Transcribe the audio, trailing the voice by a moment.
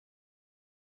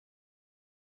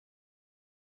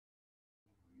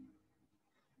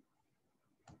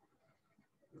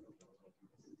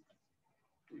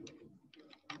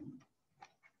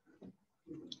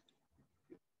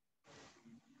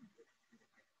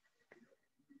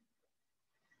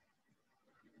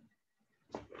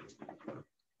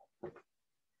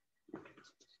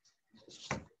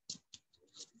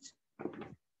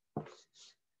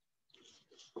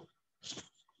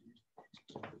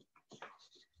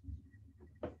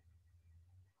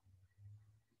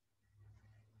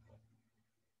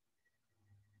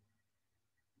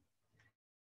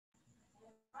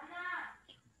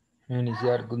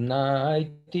Iniciar. Good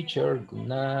night, teacher. Good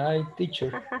night,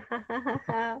 teacher.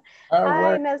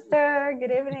 Hi, Nestor.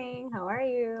 Good evening. How are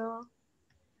you?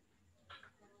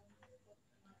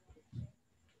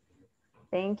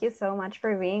 Thank you so much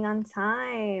for being on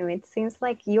time. It seems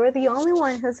like you're the only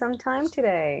one who's on time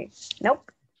today.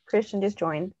 Nope. Christian just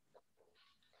joined.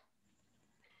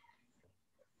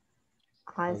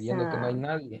 Viendo que no hay Awesome.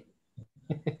 nadie.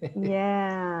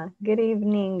 Yeah. Good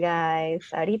evening, guys.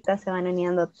 Ahorita se van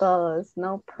uniendo todos.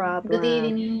 No Good problem.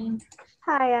 evening.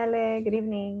 Hi, Ale. Good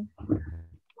evening.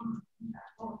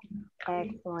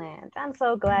 Excellent. I'm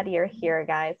so glad you're here,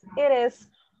 guys. It is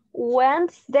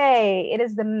Wednesday. It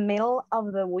is the middle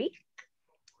of the week.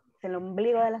 Es el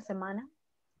ombligo de la semana.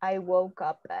 I woke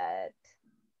up at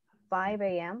 5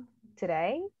 a.m.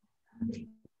 today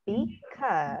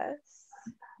because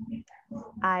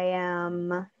I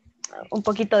am un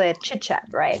poquito de chit chat,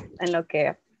 right? En lo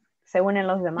que se unen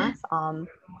los demás.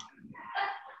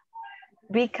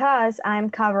 Because I'm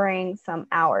covering some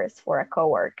hours for a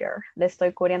coworker. Le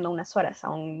estoy cubriendo unas horas a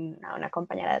una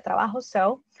compañera de trabajo.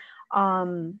 So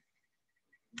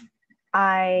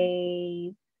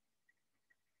I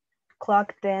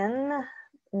clocked in.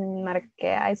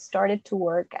 I started to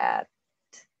work at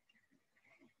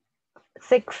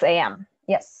 6 a.m.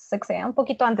 Yes, 6 a.m. Un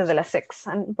poquito antes de las 6.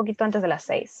 Un poquito antes de las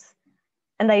 6.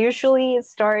 And I usually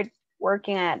start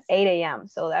working at 8 a.m.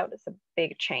 So that was a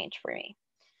big change for me.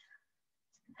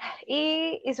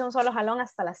 Y hice un solo jalón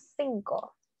hasta las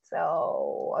 5.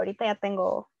 So ahorita ya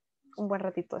tengo un buen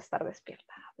ratito de estar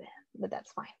despierta. But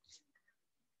that's fine.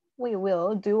 We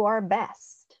will do our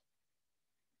best.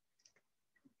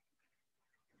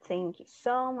 Thank you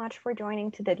so much for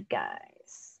joining today,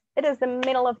 guys. It is the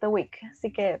middle of the week,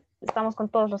 así que estamos con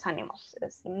todos los ánimos. It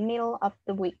is the middle of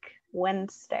the week,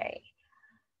 Wednesday.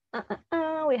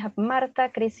 We have Marta,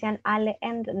 Christian, Ale,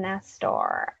 and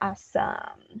Nestor.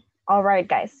 Awesome. All right,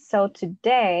 guys. So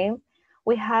today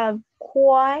we have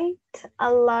quite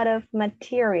a lot of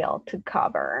material to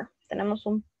cover. Tenemos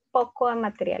un poco de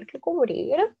material que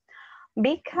cubrir.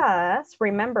 Because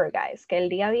remember, guys, que el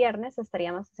día viernes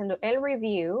estaríamos haciendo el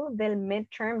review del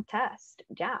midterm test.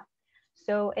 Yeah.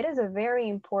 So it is very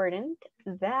important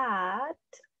that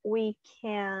we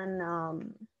can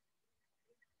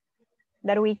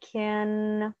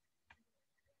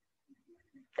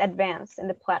advance in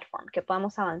the platform, que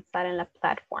podamos avanzar en la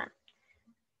platform.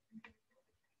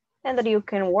 And that you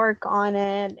can work on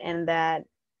it and that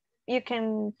you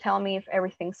can tell me if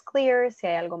everything's clear, si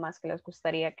hay algo más que les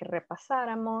gustaría que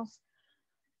repasáramos.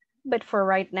 But for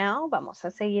right now, vamos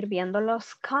a seguir viendo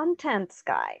los contents,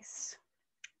 guys.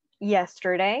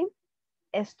 Yesterday,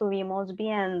 estuvimos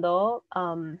viendo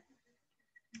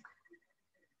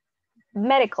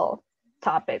medical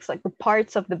topics, like the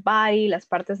parts of the body, las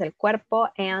partes del cuerpo,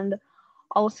 and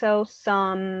also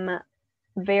some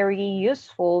very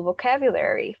useful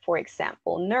vocabulary. For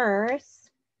example, nurse,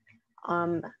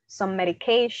 some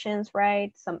medications,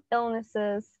 right? Some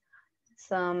illnesses,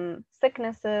 some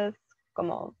sicknesses,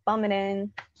 como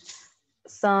vomiting,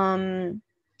 some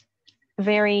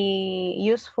very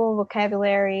useful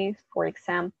vocabulary, for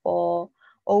example,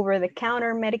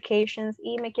 over-the-counter medications.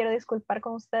 Y me quiero disculpar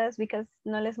con ustedes because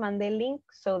no les mandé el link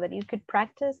so that you could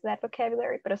practice that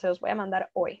vocabulary, pero se los voy a mandar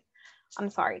hoy. I'm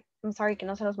sorry que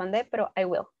no se los mandé, pero I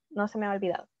will. No se me ha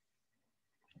olvidado.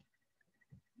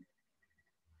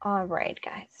 All right,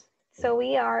 guys. So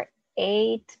we are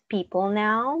 8 people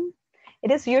now.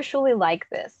 It is usually like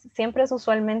this. Siempre es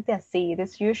usualmente así. It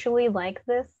is usually like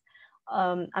this.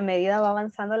 A medida va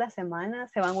avanzando la semana,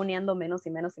 se van uniendo menos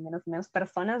y menos y menos y menos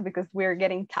personas because we're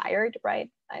getting tired, right?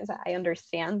 I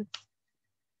understand.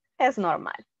 Es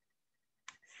normal.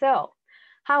 So,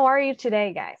 how are you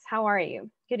today, guys? How are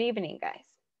you? Good evening, guys.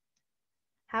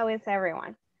 How is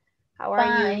everyone? How are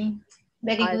you? Fine.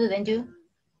 Very good, and you?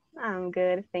 I'm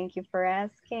good. Thank you for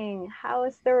asking. How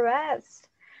is the rest?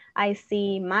 I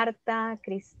see Marta,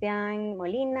 Cristian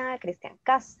Molina, Cristian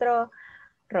Castro,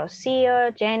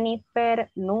 Rocio, Jennifer,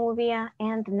 Nubia,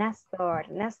 and Nestor.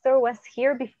 Nestor was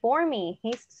here before me.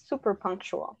 He's super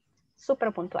punctual,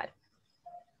 super puntual.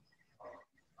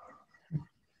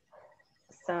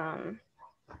 So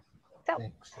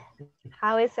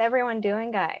how is everyone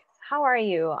doing, guys? How are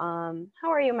you? How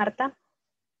are you, Marta?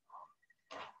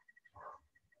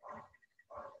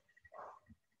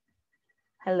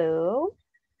 Hello?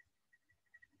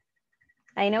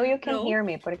 I know you can hear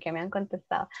me porque me han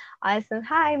contestado. I said,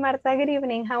 hi, Marta, good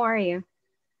evening. How are you?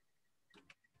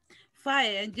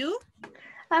 Fine, and you?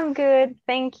 I'm good,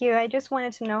 thank you. I just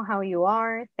wanted to know how you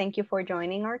are. Thank you for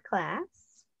joining our class.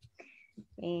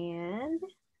 And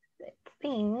let's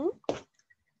see.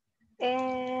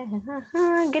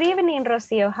 Good evening,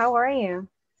 Rocio. How are you?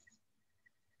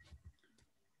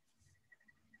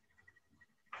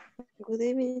 Good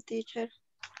evening, teacher.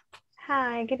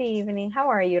 Hi, good evening. How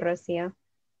are you, Rocio?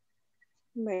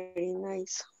 Very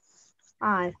nice.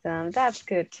 Awesome. That's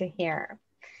good to hear.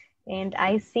 And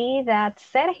I see that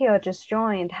Sergio just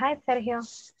joined. Hi, Sergio.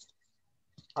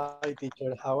 Hi,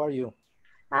 teacher. How are you?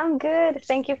 I'm good.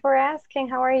 Thank you for asking.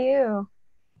 How are you?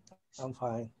 I'm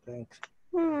fine, thanks.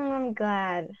 I'm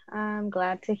glad. I'm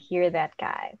glad to hear that,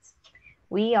 guys.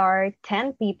 We are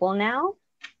 10 people now.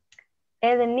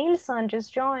 Eden Nilsson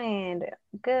just joined.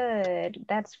 Good.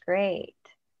 That's great.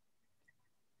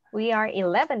 We are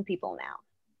 11 people now,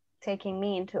 taking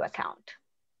me into account.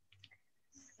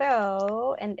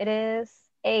 So, and it is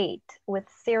 8 with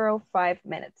 05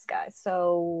 minutes, guys.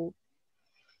 So,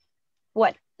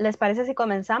 what? ¿Les parece si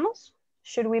comenzamos?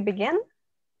 Should we begin?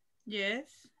 Yes.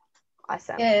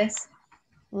 Awesome. Yes.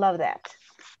 Love that.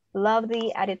 Love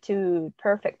the attitude.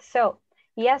 Perfect. So,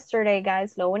 yesterday,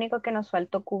 guys, lo único que nos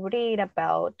faltó cubrir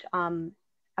about,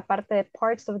 aparte de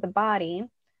parts of the body,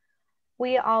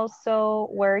 we also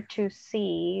were to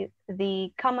see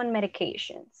the common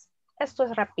medications. Esto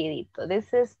es rapidito.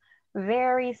 This is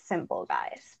very simple,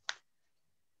 guys.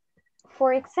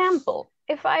 For example,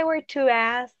 if I were to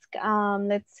ask,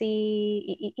 let's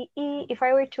see, if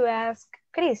I were to ask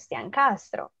Cristian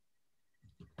Castro.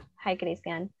 Hi,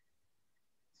 Cristian.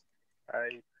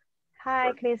 Hi.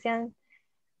 Hi, Cristian.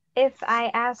 If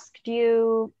I asked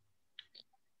you,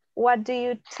 what do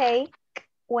you take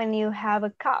when you have a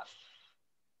cough?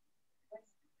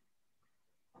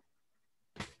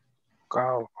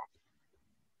 Cow.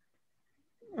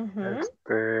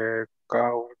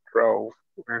 Cow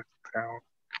drop.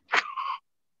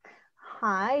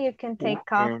 Hi, you can take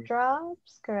cough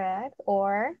drops, correct?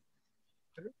 Or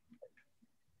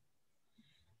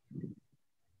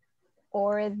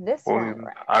this one,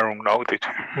 right? I don't know,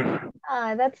 teacher.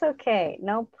 That's okay.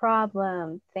 No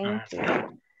problem. Thank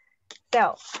you.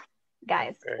 So,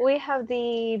 guys, we have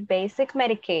the basic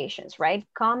medications, right?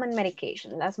 Common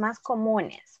medications, las más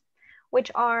comunes, which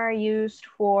are used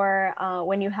for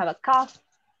when you have a cough.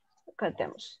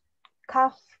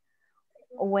 Cough.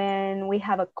 When we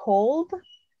have a cold.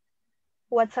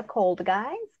 What's a cold,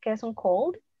 guys? ¿Qué es un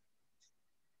cold?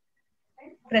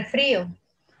 Resfrío.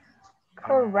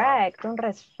 Correct, un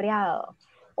resfriado.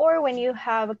 Or when you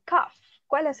have a cough.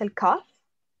 ¿Cuál es el cough?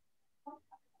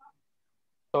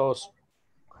 Tos.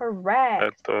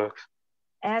 Correct.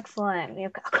 Excellent.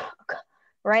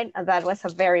 Right? That was a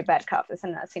very bad cough.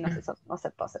 Isn't it? Si no se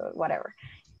tose, whatever.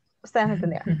 Ustedes me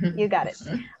entendieron. You got it.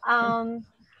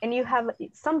 And you have,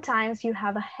 sometimes you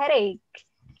have a headache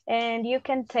and you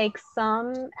can take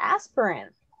some aspirin,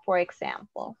 for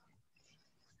example.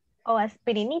 O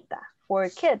aspirinita for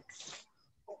kids.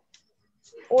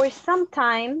 Or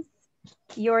sometimes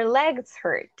your legs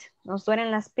hurt. Nos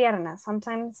duelen las piernas.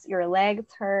 Sometimes your legs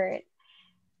hurt.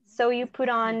 So you put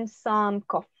on some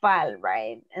cofal,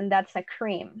 right? And that's a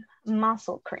cream,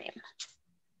 muscle cream.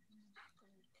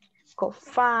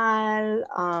 Cofal,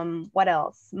 what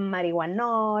else?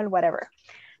 Marihuanol, whatever.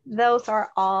 Those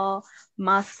are all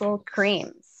muscle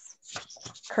creams.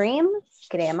 Cream,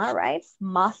 crema, right?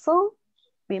 Muscle,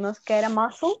 vimos que era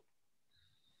muscle.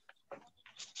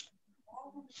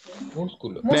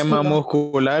 Músculo. Crema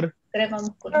muscular. Crema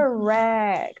muscular.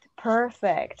 Correct.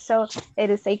 Perfect. So it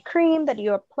is a cream that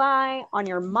you apply on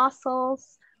your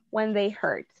muscles when they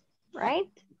hurt, right?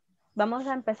 Vamos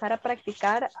a empezar a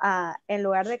practicar, en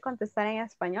lugar de contestar en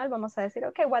español, vamos a decir,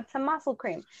 okay, what's a muscle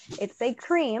cream? It's a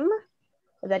cream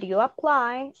that you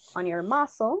apply on your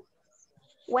muscle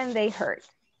when they hurt,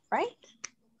 right?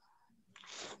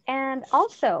 And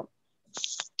also,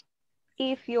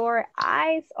 if your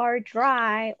eyes are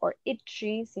dry or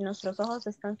itchy, si nuestros ojos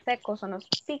están secos o nos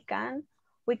pican,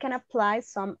 we can apply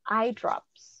some eye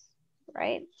drops,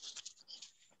 right?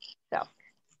 So,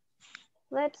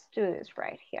 let's do this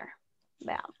right here.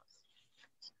 Veamos.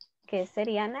 ¿Qué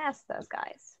serían estas,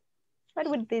 guys? What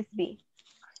would this be?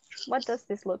 What does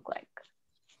this look like?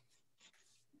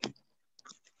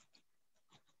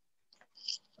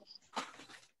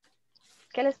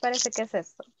 ¿Qué les parece que es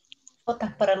esto?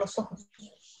 Gotas para los ojos.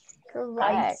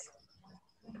 Correct. Eyes.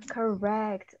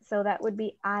 Correct. So that would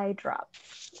be eye drops.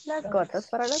 Las gotas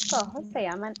para los ojos se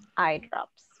llaman eye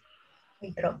drops.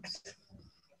 Eye drops.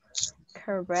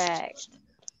 Correct.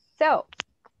 So,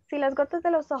 si las gotas de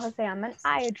los ojos se llaman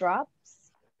eye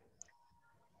drops,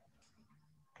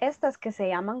 estas que se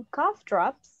llaman cough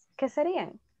drops, ¿qué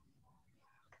serían?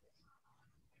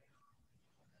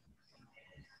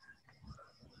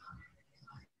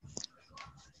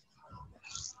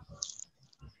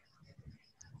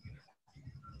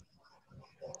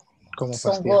 Como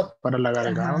Son pastillas gotas. para la Ajá.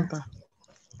 garganta.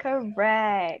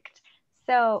 Correct.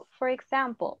 So, for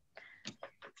example,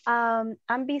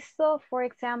 han visto, for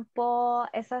example,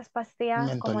 esas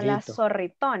pastillas como la Mentolito.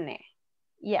 Zorritone.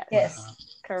 Yes,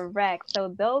 Yes. correct. So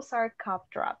those are cough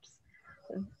drops.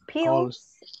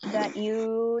 Pills Halls. that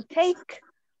you take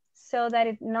so that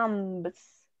it numbs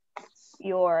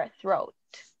your throat.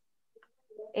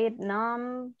 It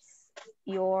numbs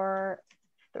your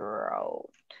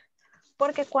throat.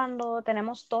 Porque cuando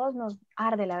tenemos tos nos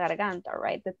arde la garganta,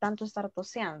 right? De tanto estar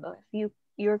toseando. If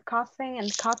you're coughing and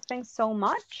coughing so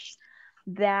much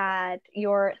that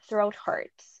your throat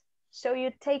hurts. So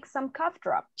you take some cough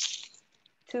drops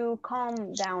to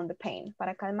calm down the pain,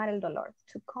 para calmar el dolor,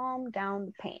 to calm down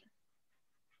the pain.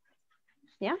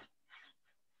 Yeah?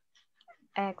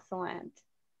 Excellent.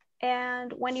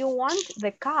 And when you want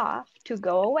the cough to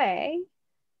go away,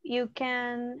 you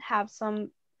can have some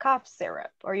cough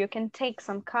syrup, or you can take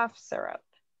some cough syrup.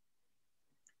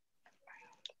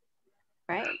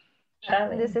 Right?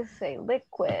 Jarabe. This is a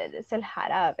liquid, it's el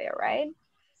jarabe, right?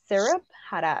 Syrup,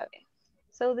 jarabe.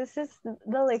 So this is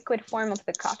the liquid form of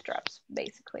the cough drops,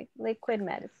 basically, liquid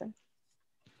medicine.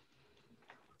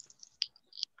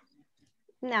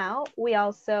 Now, we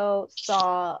also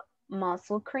saw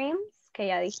muscle creams, que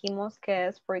ya dijimos que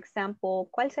es, for example,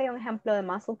 ¿cuál sería un ejemplo de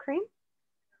muscle cream?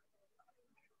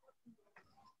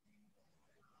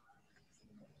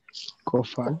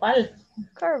 Cofal. Copal.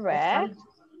 Correct,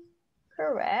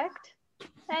 correct.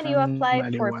 And you apply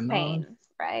it for Marihuanol. pain,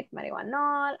 right?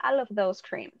 Marihuanol, all of those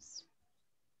creams.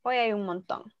 Hoy hay un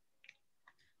montón.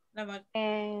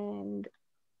 And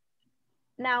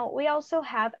now we also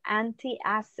have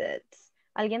antacids.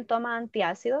 ¿Alguien toma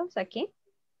antiácidos aquí?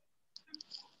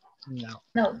 No.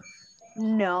 No.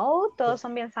 No, todos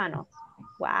son bien sanos.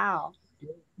 Wow.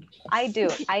 I do.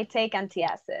 I take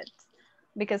antacids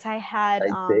because I had.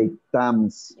 I take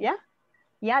Tums. Yeah.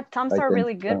 Yeah, Tums I are take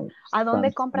really good. Tums, ¿A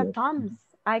dónde Tums, compra yeah. Tums?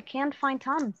 I can't find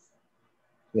Tums.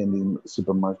 In the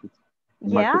supermarket.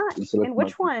 Yeah, select in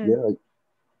which market. one?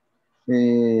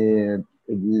 Yeah,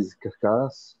 these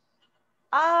cascadas.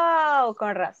 Oh,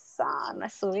 con razón, no he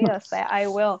subido. O sea, I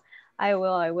will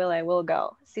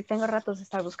go. Si tengo ratos de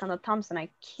estar buscando Tums and I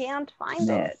can't find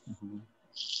it.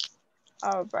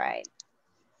 All right.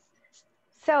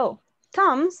 So,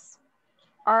 Tums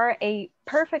are a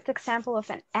perfect example of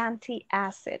an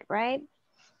antacid, right?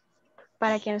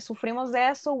 Para quienes sufrimos de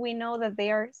eso, we know that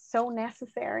they are so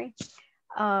necessary.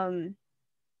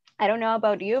 I don't know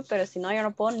about you, pero si no, yo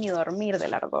no puedo ni dormir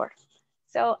del ardor.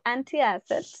 So,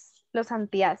 antacids, los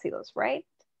antiácidos, right?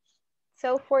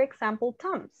 So, for example,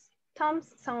 Tums.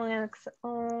 Tums son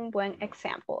un buen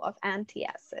example of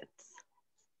antacids.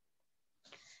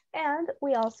 And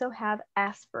we also have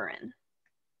aspirin.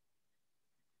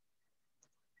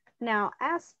 Now,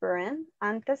 aspirin,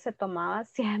 antes se tomaba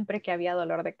siempre que había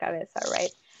dolor de cabeza,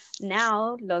 right?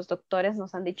 Now, los doctores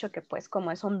nos han dicho que pues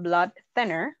como es un blood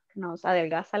thinner, nos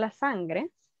adelgaza la sangre,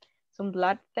 es un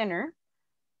blood thinner,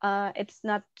 it's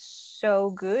not so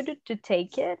good to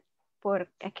take it por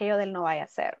aquello del no vaya a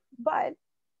ser, but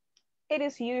it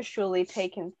is usually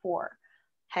taken for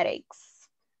headaches.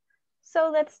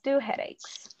 So let's do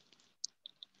headaches,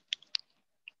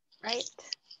 right?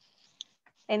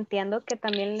 Entiendo que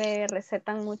también le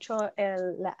recetan mucho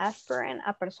la aspirin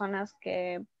a personas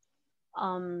que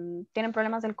tienen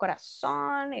problemas del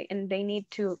corazón and they need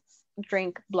to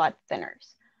drink blood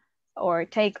thinners or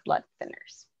take blood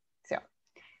thinners. So,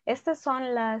 estas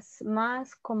son las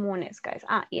más comunes, guys.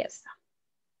 Ah, y esta.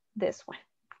 This one.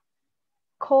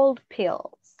 Cold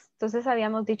pills. Entonces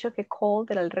habíamos dicho que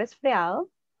cold era el resfriado.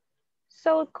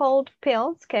 So, cold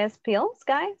pills. ¿Qué es pills,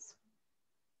 guys?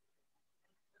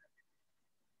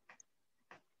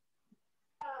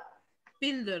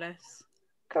 Píldoras.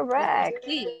 Correct.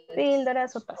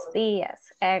 Píldoras o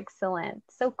pastillas. Excellent.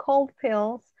 So cold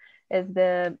pills is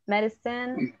the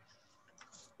medicine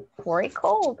for a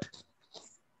cold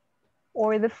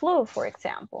or the flu, for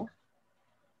example.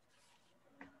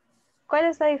 ¿Cuál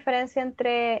es la diferencia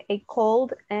entre a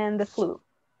cold and the flu?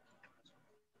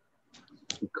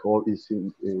 Cold es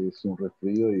un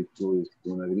resfrío y flu es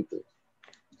una gripe.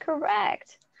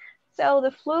 Correct. So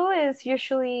the flu is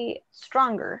usually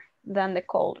stronger than the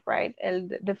cold, right?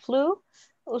 The flu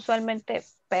usualmente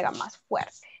pega más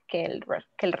fuerte que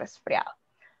el resfriado.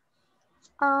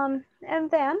 And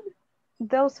then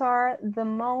those are the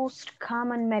most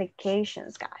common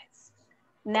medications, guys.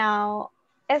 Now,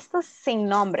 estos sin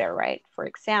nombre, right? For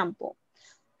example,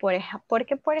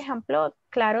 porque por ejemplo,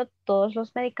 claro, todos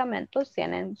los medicamentos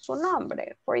tienen su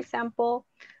nombre. For example,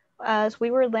 as we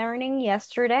were learning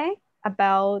yesterday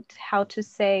about how to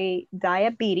say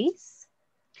diabetes,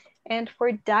 And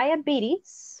for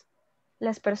diabetes,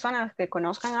 las personas que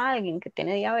conozcan a alguien que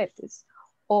tiene diabetes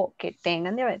o que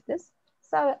tengan diabetes,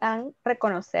 saben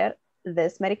reconocer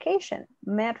this medication,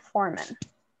 metformin,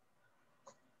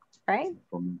 right?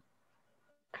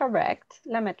 Correct,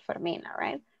 la metformina,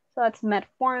 right? So that's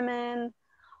metformin.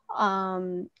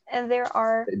 And there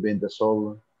are...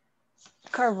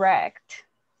 Correct.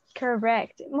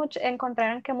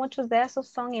 Encontrarán que muchos de esos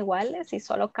son iguales y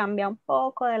solo cambia un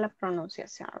poco de la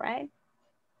pronunciación, right?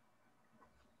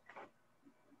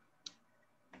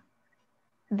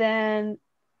 Then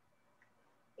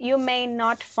you may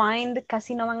not find,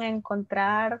 casi no van a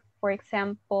encontrar, for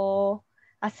example,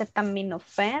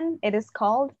 acetaminophen. It is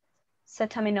called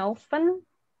acetaminophen,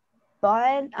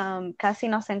 but casi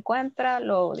no se encuentra.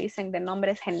 Lo dicen de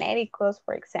nombres genéricos,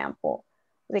 for example.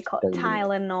 They call it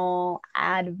Tylenol,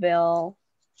 Advil,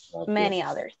 many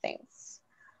other things.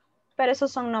 Pero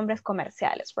esos son nombres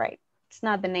comerciales, right? It's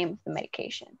not the name of the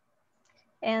medication.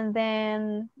 And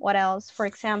then what else? For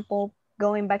example,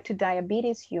 going back to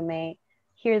diabetes, you may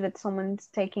hear that someone's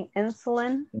taking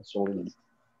insulin.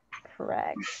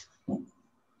 Correct.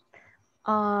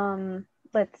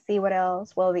 Let's see what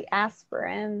else. Well, the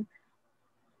aspirin.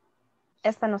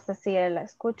 Esta no sé si la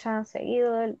escuchan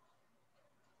seguido.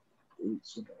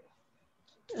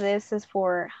 This is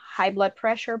for high blood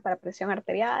pressure, para presión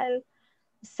arterial.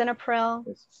 Cinepril.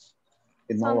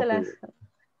 Son de las...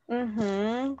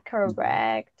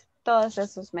 correct. Todos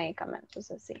esos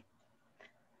medicamentos así.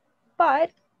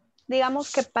 But,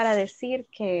 digamos que para decir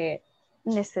que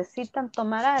necesitan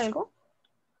tomar algo,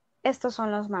 estos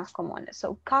son los más comunes.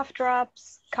 So, cough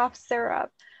drops, cough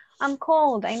syrup. I'm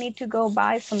cold. I need to go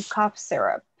buy some cough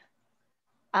syrup.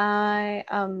 I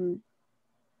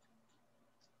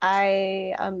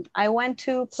went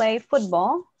to play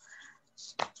football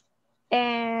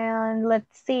and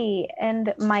let's see,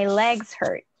 and my legs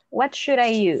hurt. What should I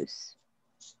use,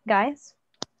 guys?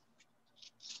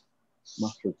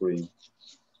 Muscle cream.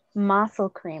 Muscle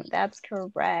cream, that's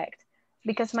correct.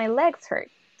 Because my legs hurt,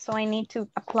 so I need to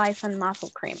apply some muscle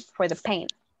cream for the pain.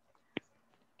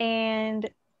 And,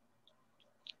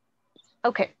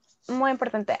 okay, muy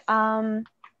importante.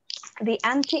 The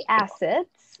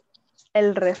antacids,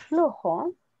 el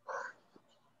reflujo,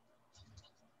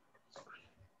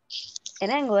 in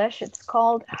English, it's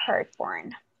called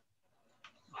heartburn.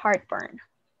 Heartburn.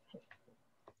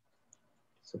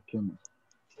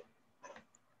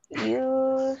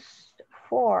 Used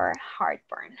for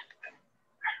heartburn.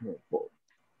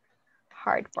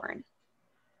 Heartburn.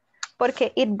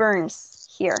 Porque it burns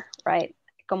here, right?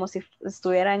 Como si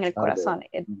estuviera en el corazón.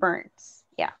 It burns.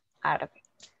 Yeah, out of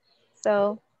it.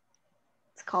 So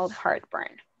it's called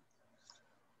heartburn.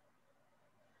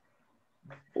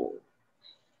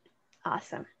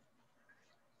 Awesome.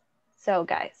 So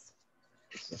guys.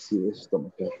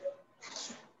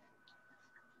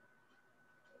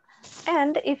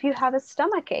 And if you have a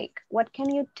stomach ache, what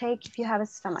can you take if you have a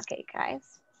stomach ache,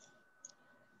 guys?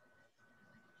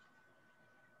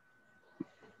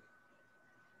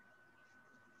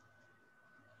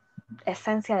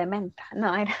 Esencia de menta.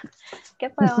 No, ¿qué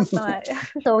podemos tomar?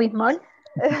 Bismol.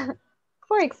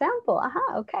 For example,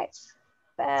 okay.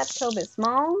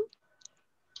 Pepto-Bismol,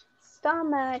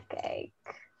 stomach ache,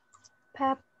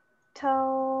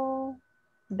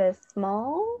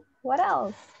 Pepto-Bismol, what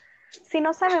else? Si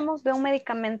no sabemos de un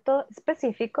medicamento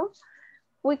específico,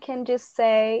 we can just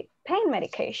say pain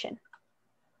medication.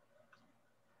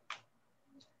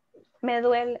 Me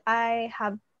duele, I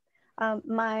have,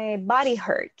 my body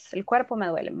hurts, el cuerpo me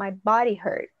duele, my body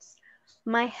hurts,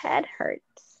 my head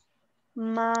hurts,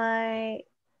 my,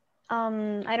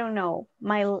 I don't know,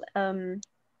 my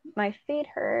feet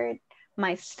hurt,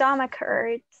 my stomach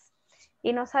hurts,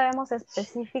 y no sabemos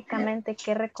específicamente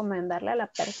qué recomendarle a la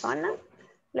persona,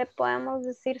 le podemos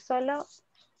decir solo,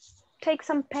 take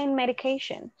some pain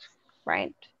medication,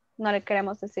 right? No le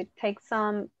queremos decir, take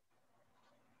some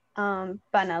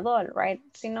Panadol, right?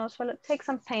 Sino solo take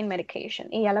some pain medication.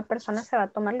 Y ya la persona se va a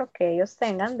tomar lo que ellos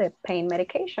tengan de pain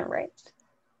medication, right?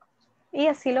 Y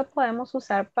así lo podemos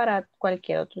usar para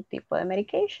cualquier otro tipo de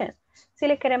medication. Si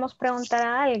le queremos preguntar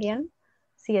a alguien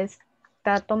si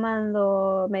está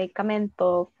tomando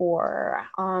medicamento for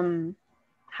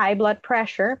high blood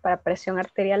pressure, para presión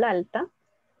arterial alta,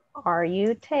 are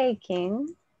you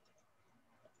taking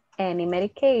any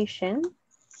medication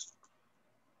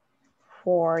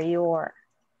for your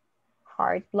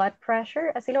heart blood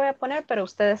pressure? Así lo voy a poner, pero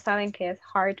ustedes saben que es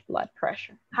heart blood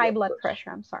pressure. High blood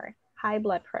pressure, I'm sorry. High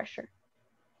blood pressure.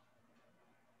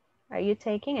 Are you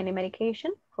taking any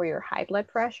medication for your high blood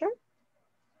pressure?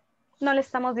 No le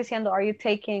estamos diciendo, are you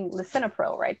taking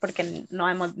lisinopril, right? Porque no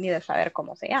hemos ni de saber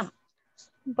cómo se llama.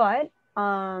 but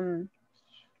are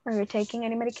you taking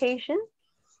any medication?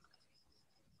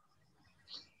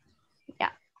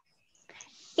 Yeah.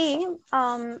 Y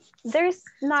there's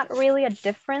not really a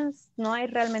difference, no hay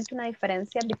realmente una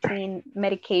diferencia between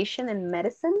medication and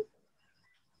medicine,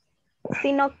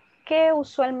 sino que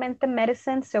usualmente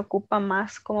medicine se ocupa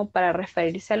más como para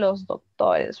referirse a los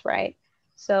doctores, right?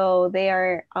 So they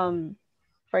are,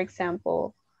 for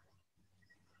example,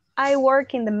 I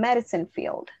work in the medicine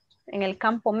field, en el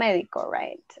campo médico,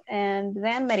 right? And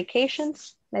then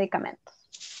medications, medicamentos.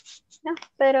 Yeah,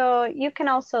 pero you can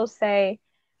also say,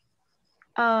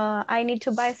 I need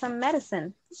to buy some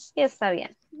medicine. Y está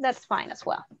bien, that's fine as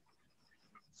well.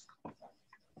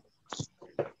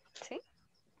 ¿Sí?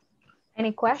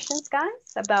 Any questions,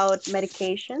 guys, about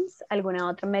medications? ¿Alguna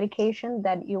otra medication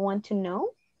that you want to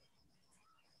know?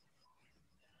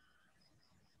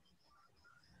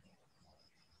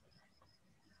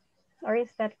 Or is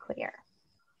that clear?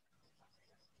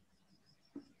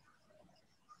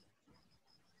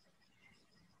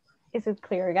 Is it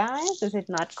clear, guys? Is it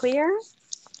not clear?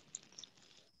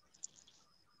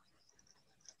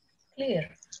 Clear.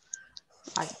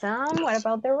 Awesome. What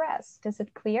about the rest? Is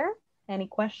it clear? Any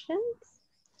questions?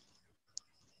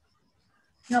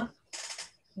 No.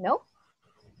 No?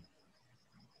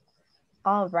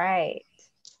 All right.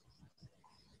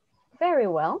 Very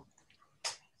well.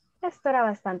 Esto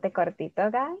era bastante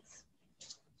cortito, guys.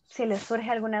 Si les surge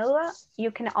alguna duda, you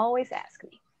can always ask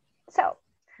me. So,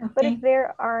 but if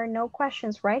there are no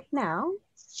questions right now,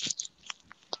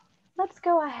 let's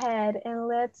go ahead and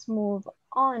let's move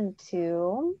on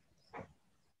to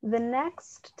the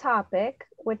next topic,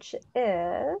 which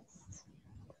is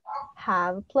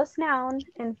have plus noun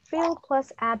and feel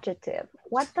plus adjective.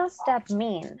 What does that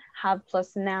mean? Have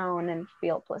plus noun and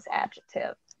feel plus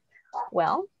adjective.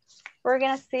 Well, we're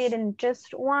gonna see it in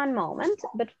just one moment,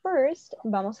 but first,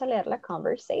 vamos a leer la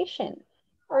conversation.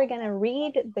 We're gonna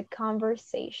read the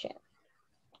conversation.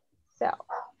 So,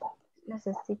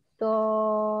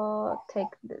 necesito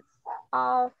take this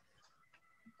off.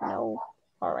 No,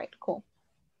 all right, cool.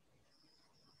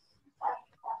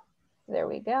 There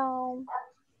we go.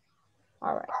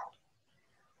 All right.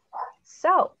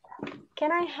 So,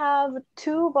 can I have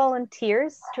 2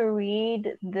 volunteers to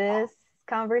read this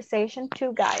conversation?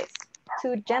 2 guys,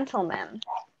 2 gentlemen.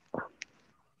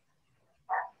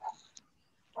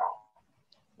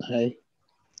 Hi.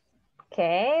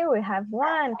 Okay, we have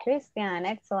 1, Christian,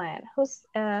 excellent. Who's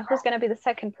gonna be the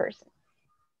second person?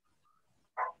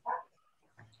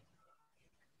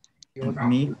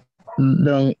 Me.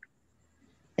 Don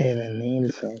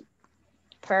Nielsen.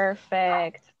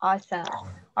 Perfect, awesome.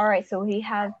 All right, so we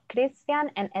have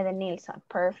Christian and Eden Nilsson,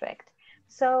 perfect.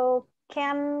 So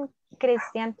can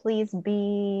Christian please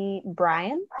be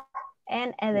Brian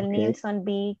and Eden Nilsson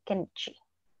be Kenichi?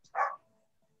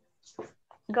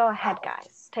 Go ahead,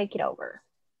 guys, take it over.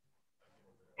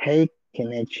 Hey,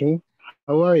 Kenichi,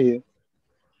 how are you?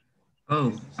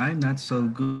 Oh, I'm not so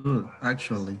good,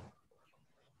 actually.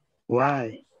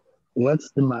 Why?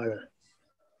 What's the matter?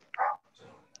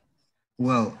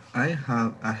 Well, I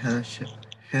have a headache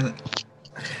and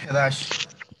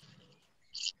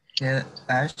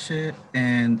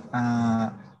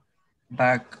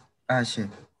backache.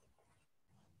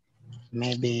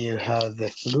 Maybe you have the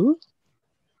flu?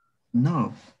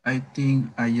 No, I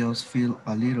think I just feel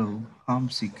a little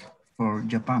homesick for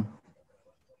Japan.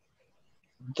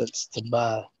 That's too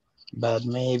bad, but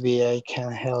maybe I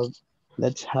can help.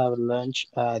 Let's have lunch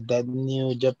at that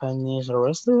new Japanese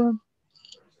restaurant.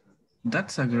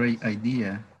 That's a great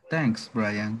idea. Thanks,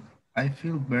 Brian. I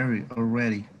feel better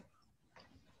already.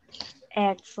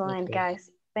 Excellent, guys.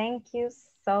 Thank you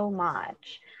so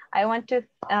much. I want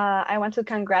to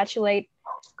congratulate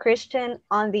Christian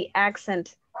on the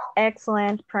accent.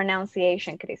 Excellent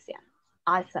pronunciation, Christian.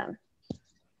 Awesome.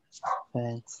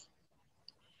 Thanks.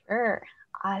 Sure.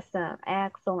 Awesome.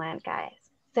 Excellent, guys.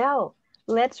 So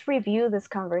let's review this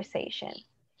conversation.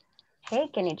 Hey,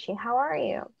 Kenichi, how are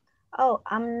you? Oh,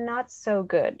 I'm not so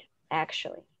good,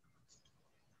 actually.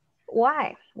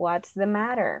 Why? What's the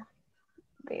matter?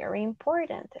 Very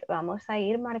important. Vamos a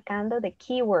ir marcando the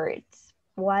keywords.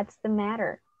 What's the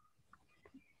matter?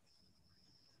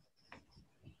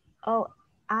 Oh,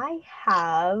 I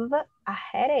have a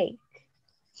headache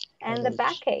and the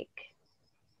backache.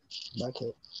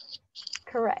 Backache.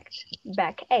 Correct.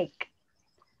 Backache.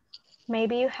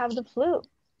 Maybe you have the flu.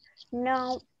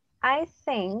 No, I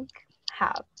think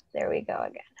have. There we go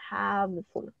again. Have the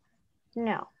flu.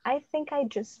 No, I think I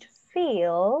just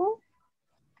feel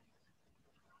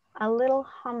a little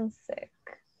homesick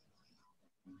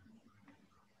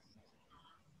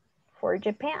for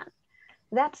Japan.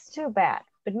 That's too bad.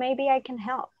 but maybe I can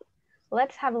help.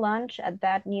 Let's have lunch at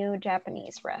that new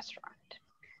Japanese restaurant.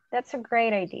 That's a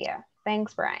great idea.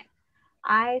 Thanks, Brian.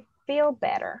 I feel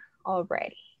better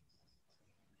already.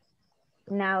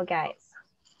 Now, guys,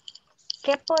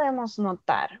 ¿qué podemos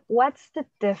notar? What's the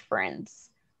difference?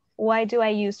 Why do I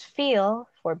use feel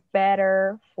for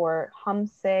better, for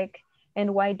homesick,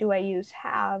 and why do I use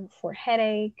have for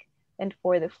headache and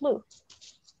for the flu?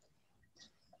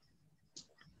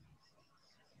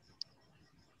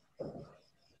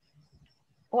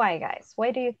 Why, guys?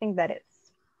 Why do you think that is?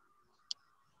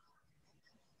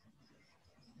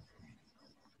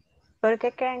 ¿Por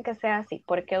qué creen que sea así?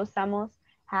 ¿Por qué usamos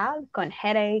have con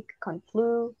headache, con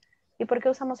flu? ¿Y por qué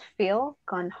usamos feel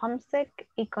con homesick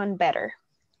y con better?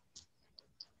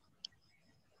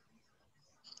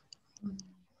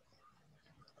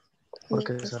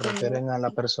 Porque se refieren a la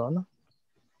persona.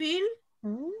 Feel.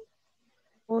 Uno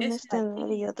Es es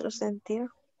tener y otro sentir.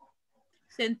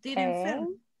 sentir Okay. enfermo.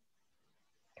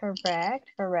 Correct,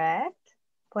 correct.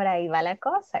 Por ahí va la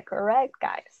cosa. Correct,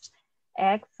 guys.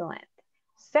 Excellent.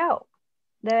 So,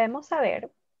 debemos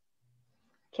saber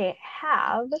que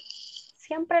have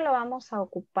siempre lo vamos a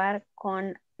ocupar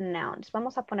con nouns.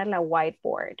 Vamos a poner la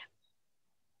whiteboard.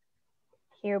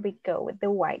 Here we go with the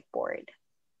whiteboard.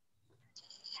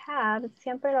 Have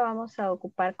siempre lo vamos a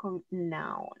ocupar con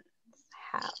nouns.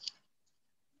 Have.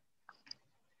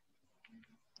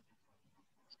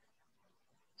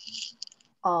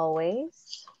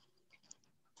 Always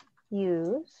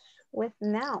use with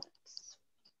nouns.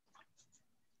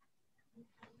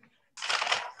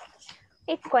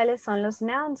 ¿Y cuáles son los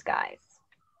nouns, guys?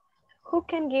 Who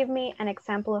can give me an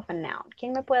example of a noun?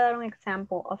 ¿Quién me puede dar un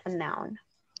example of a noun?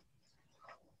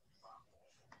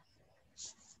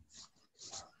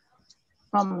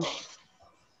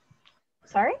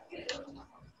 Sorry?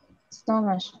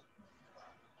 Stomach.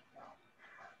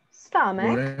 Stomach.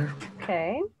 Water.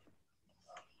 Okay.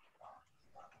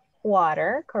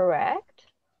 Water, correct.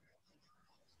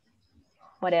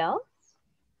 What else?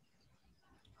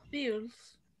 Pills.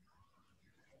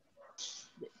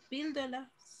 Píldoras.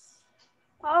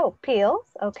 Oh, pills,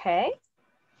 okay.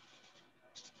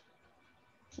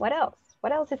 What else?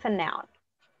 What else is a noun?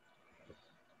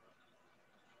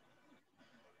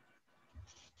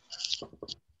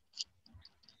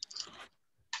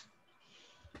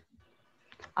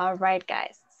 All right,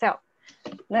 guys. So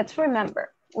let's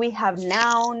remember, we have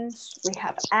nouns, we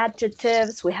have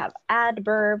adjectives, we have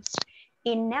adverbs.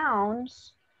 In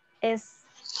nouns is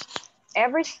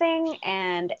everything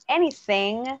and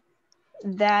anything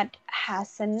that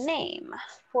has a name.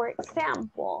 For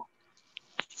example,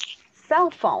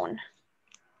 cell phone,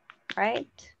 right?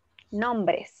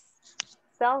 Nombres,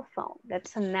 cell phone,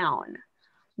 that's a noun.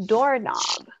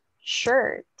 Doorknob,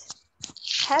 shirt,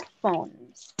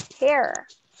 headphones, hair,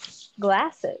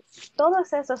 glasses.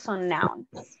 Todos esos son nouns.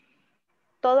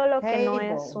 Todo lo que no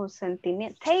es un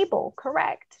sentimiento. Table,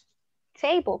 correct.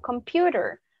 Table,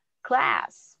 computer,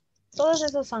 class. Todos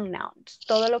esos son nouns.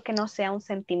 Todo lo que no sea un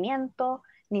sentimiento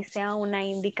ni sea una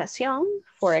indicación.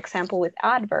 For example, with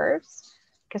adverbs,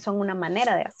 que son una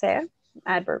manera de hacer.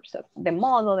 Adverbs de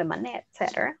modo, de manera,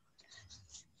 etc.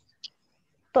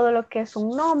 Todo lo que es un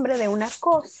nombre de una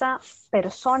cosa,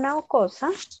 persona o cosa,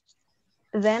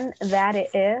 then that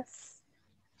is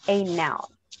a noun.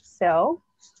 So,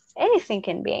 anything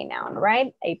can be a noun,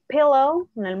 right? A pillow,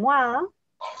 una almohada,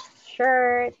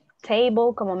 shirt,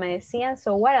 table, como me decían.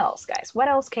 So what else, guys? What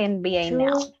else can be a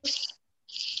noun?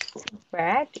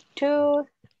 Correct. Tooth.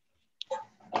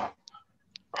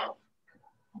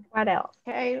 What else?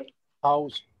 Hair.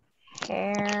 House.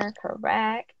 Hair,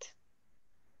 correct.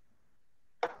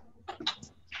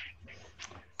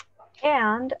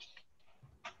 And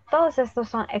todos estos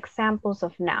son examples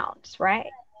of nouns,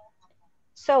 right?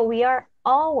 So we are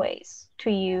always to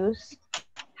use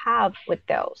have with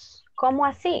those. ¿Cómo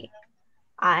así?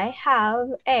 I have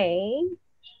a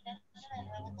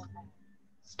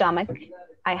stomach.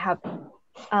 I have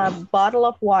a bottle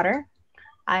of water.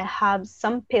 I have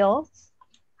some pills.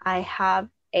 I have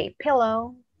a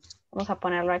pillow. Vamos a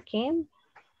ponerlo aquí.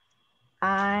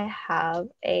 I have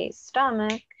a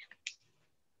stomach.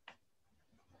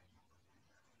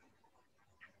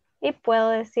 Y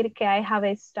puedo decir que I have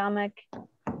a stomach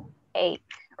ache,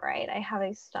 right? I have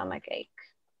a stomach ache.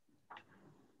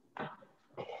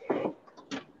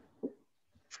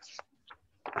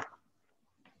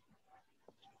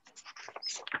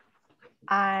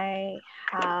 I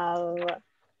have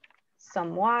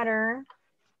some water.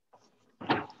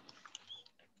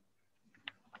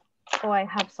 So I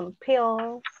have some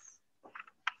pills.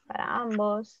 Para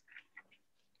ambos.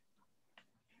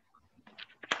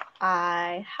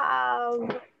 I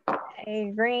have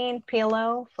A green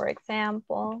pillow, for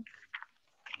example.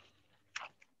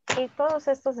 Y todos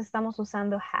estos estamos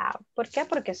usando have. ¿Por qué?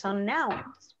 Porque son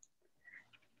nouns.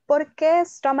 ¿Por qué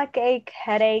stomach ache,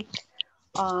 headache,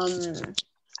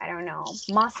 I don't know,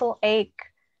 muscle ache?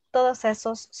 Todos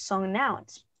esos son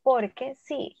nouns. Porque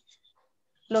sí,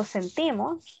 lo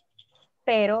sentimos,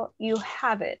 pero you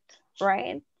have it,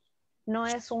 right? No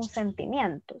es un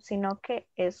sentimiento, sino que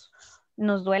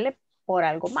nos duele por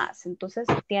algo más. Entonces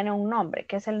tiene un nombre,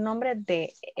 que es el nombre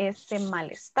de ese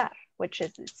malestar, which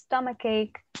is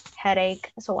stomachache,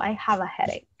 headache. So I have a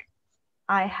headache.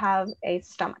 I have a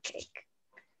stomachache.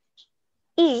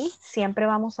 Y siempre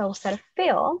vamos a usar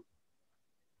feel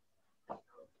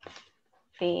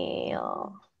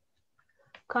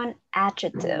con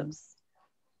adjectives.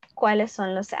 ¿Cuáles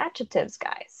son los adjectives,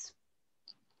 guys?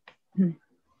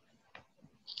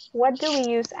 What do we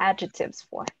use adjectives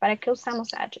for? ¿Para qué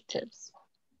usamos adjectives?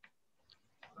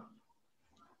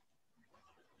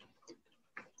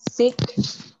 Sick.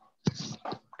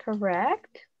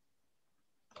 Correct.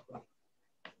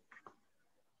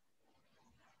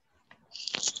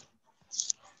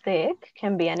 Sick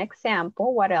can be an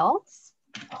example. What else?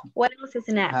 What else is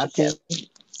an adjective?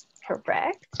 Happy.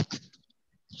 Correct.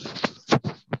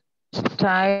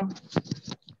 Tired.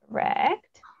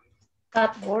 Correct.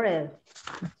 Got worried.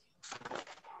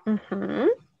 Mm-hmm.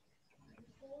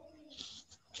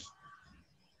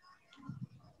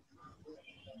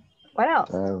 What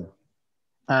else?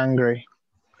 Angry.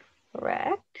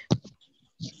 Correct.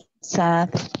 Sad.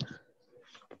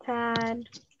 Sad.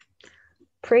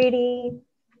 Pretty.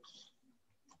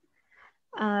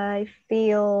 I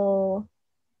feel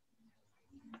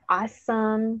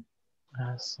awesome.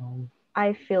 Awesome.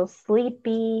 I feel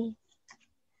sleepy.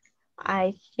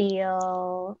 I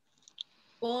feel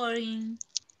Boring.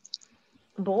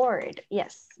 bored.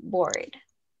 Yes, bored.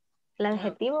 El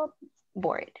adjetivo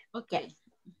bored. Okay. Yes.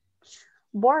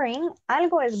 Boring,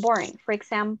 algo es boring. For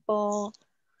example,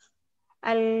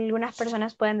 algunas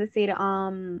personas pueden decir,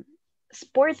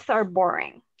 sports are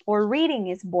boring, or reading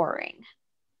is boring.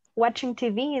 Watching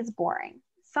TV is boring.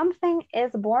 Something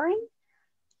is boring,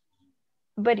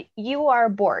 but you are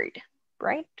bored,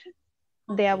 right?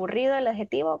 De aburrido, el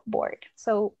adjetivo, bored.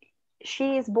 So,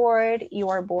 she is bored, you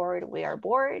are bored, we are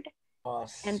bored,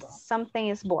 and something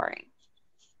is boring.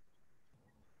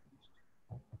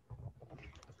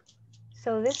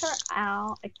 So these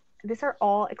are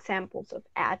all examples of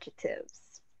adjectives.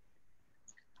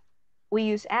 We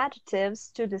use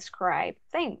adjectives to describe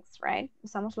things, right?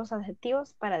 Usamos los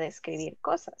adjetivos para describir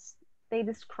cosas. They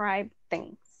describe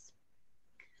things.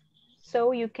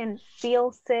 So you can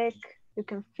feel sick, you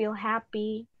can feel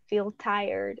happy, feel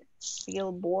tired,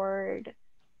 feel bored,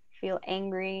 feel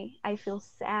angry, I feel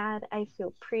sad, I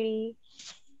feel pretty.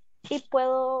 Y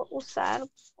puedo usar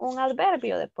un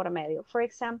adverbio de por medio. For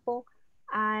example,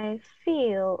 I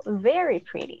feel very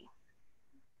pretty,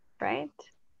 right?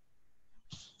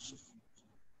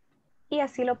 Y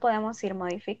así lo podemos ir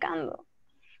modificando.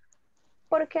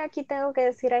 Porque aquí tengo que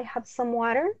decir I have some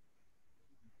water.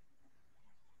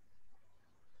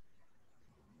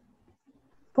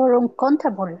 For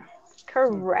uncountable.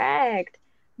 Correct.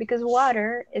 Because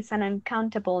water is an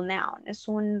uncountable noun. Es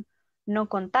un no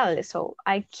contable. So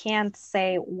I can't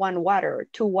say one water or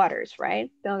two waters,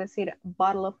 right? Tengo que decir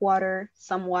bottle of water,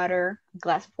 some water,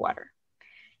 glass of water.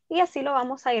 Y así lo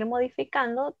vamos a ir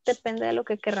modificando, depende de lo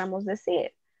que querramos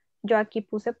decir. Yo aquí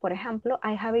puse, por ejemplo,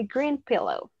 I have a green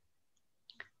pillow.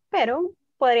 Pero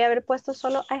podría haber puesto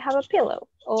solo I have a pillow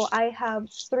o I have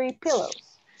 3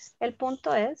 pillows. El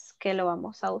punto es que lo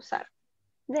vamos a usar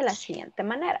de la siguiente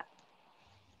manera.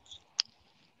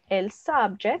 El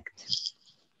subject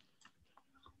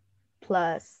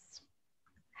plus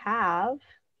have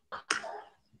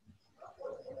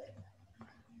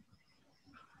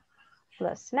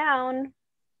plus noun.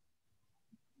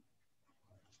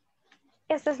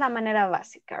 Esta es la manera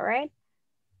básica, right?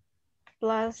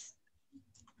 Plus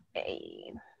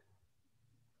a.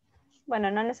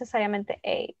 Bueno, no necesariamente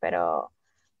a, pero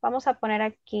vamos a poner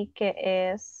aquí que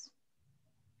es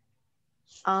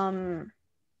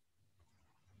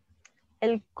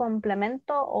el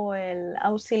complemento o el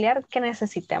auxiliar que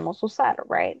necesitemos usar,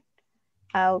 right?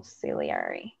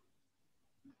 Auxiliary.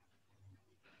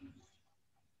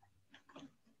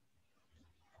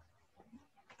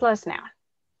 Plus noun.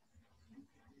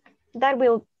 That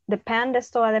will depend,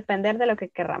 esto va a depender de lo que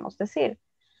querramos decir.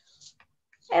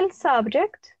 El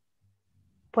subject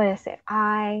puede ser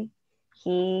I,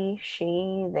 he,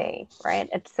 she, they, right?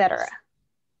 Etc.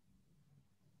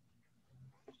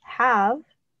 Have,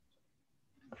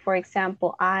 for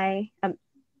example, I,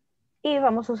 y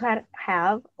vamos a usar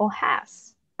have o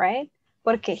has, right?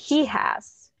 Porque he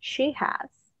has, she has,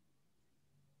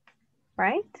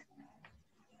 right?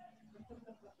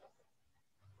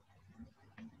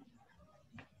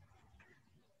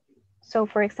 So,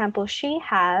 for example, she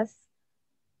has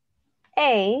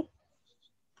a,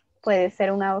 puede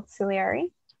ser un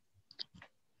auxiliary,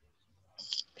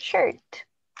 shirt.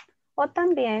 O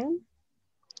también,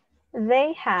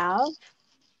 they have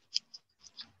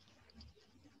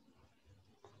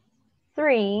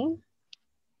 3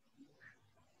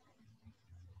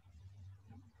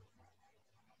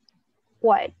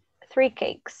 what? 3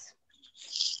 cakes.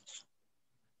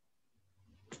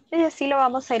 Y así lo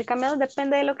vamos a ir cambiando,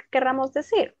 depende de lo que queramos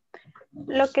decir.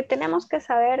 Lo que tenemos que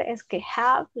saber es que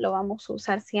have lo vamos a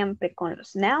usar siempre con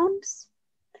los nouns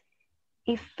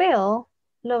y feel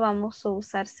lo vamos a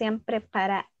usar siempre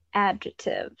para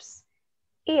adjectives.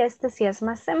 Y este sí es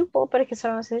más simple porque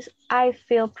solo vamos a decir I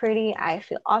feel pretty, I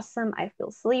feel awesome, I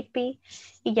feel sleepy.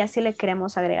 Y ya si le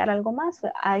queremos agregar algo más,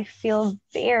 I feel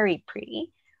very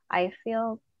pretty, I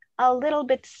feel a little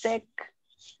bit sick,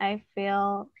 I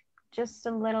feel just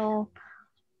a little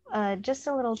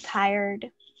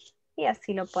tired. Y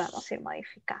así lo podemos ir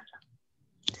modificando.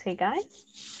 See, guys?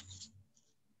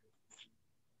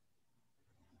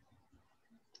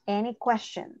 Any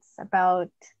questions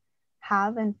about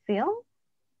have and feel?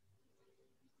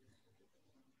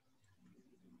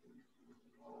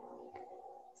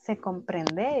 ¿Se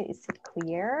comprende? Is it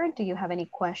clear? Do you have any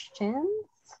questions?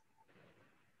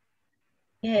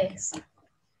 Yes.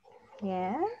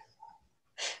 Yeah.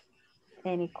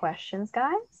 Any questions,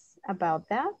 guys, about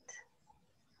that?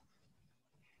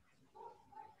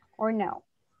 Or no?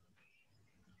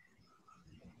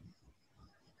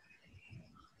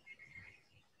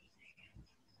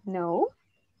 No?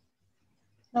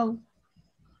 No.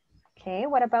 Okay,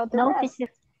 what about the No, rest?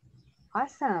 teacher.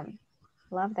 Awesome.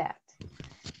 Love that.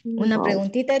 Una No.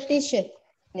 preguntita, teacher.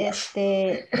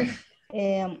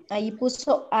 Ahí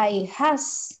puso I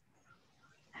has.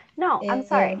 No, I'm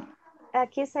sorry.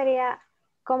 Aquí sería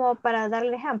como para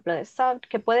darle ejemplo de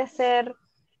que puede ser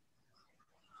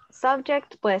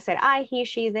subject, puede ser I, he,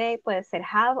 she, they, puede ser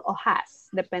have o has,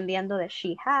 dependiendo de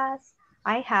she has,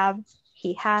 I have,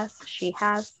 he has, she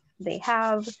has, they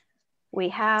have, we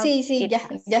have. Sí, sí, it ya,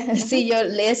 has. ya, sí, yo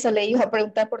eso le iba a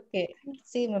preguntar porque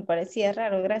sí, me parecía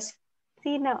raro, gracias.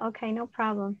 Sí, no, okay, no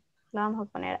problem. Lo vamos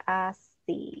a poner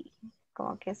así,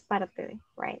 como que es parte de,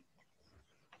 right?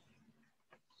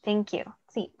 Thank you.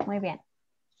 Sí, muy bien.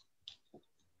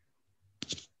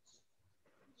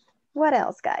 What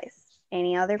else, guys?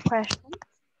 Any other questions?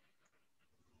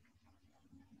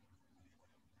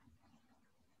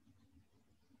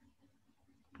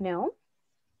 No?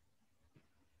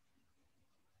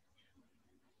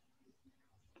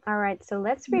 All right, so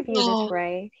let's review No. this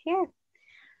right here.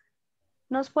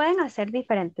 Nos pueden hacer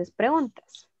diferentes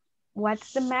preguntas.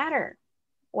 What's the matter?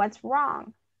 What's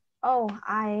wrong? Oh,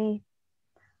 I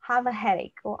have a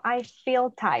headache or I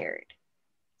feel tired.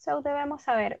 So debemos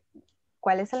saber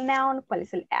cuál es el noun, cuál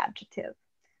es el adjective.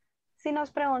 Si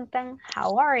nos preguntan,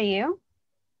 how are you?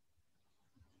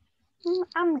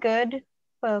 I'm good.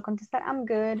 Puedo contestar, I'm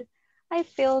good. I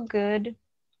feel good.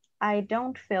 I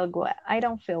don't feel good. I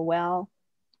don't feel well,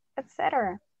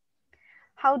 etc.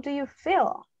 How do you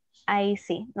feel? Ahí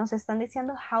sí, nos están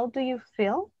diciendo, how do you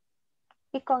feel?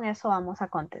 Y con eso vamos a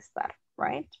contestar,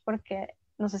 right? Porque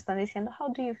nos están diciendo, how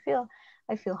do you feel?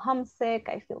 I feel homesick,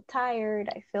 I feel tired,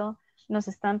 nos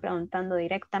están preguntando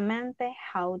directamente,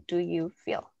 how do you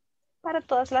feel? Para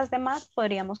todas las demás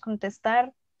podríamos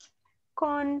contestar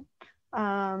con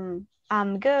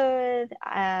I'm good,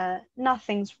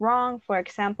 nothing's wrong. For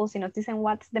example, si nos dicen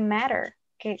what's the matter,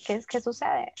 ¿qué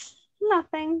sucede?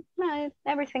 Nothing, no,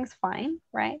 everything's fine,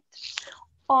 right?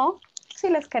 O si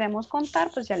les queremos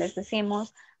contar, pues ya les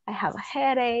decimos I have a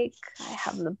headache, I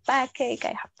have the backache,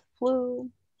 I have the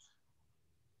flu.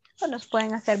 O nos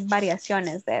pueden hacer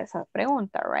variaciones de esa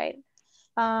pregunta, right?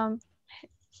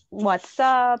 What's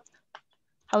up?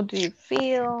 How do you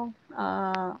feel?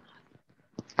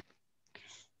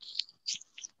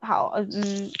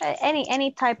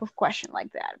 Any type of question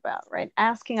like that about, right?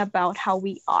 Asking about how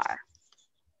we are.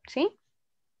 ¿Sí?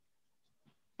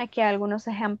 Aquí hay algunos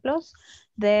ejemplos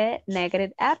de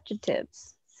negative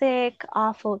adjectives. Sick,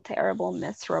 awful, terrible,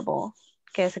 miserable,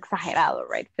 que es exagerado,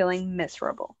 right? Feeling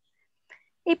miserable.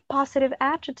 Y positive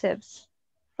adjectives.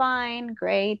 Fine,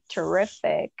 great,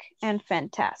 terrific, and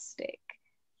fantastic.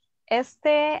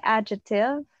 Este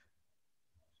adjective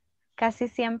casi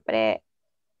siempre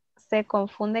se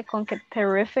confunde con que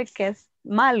terrific es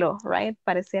malo, right?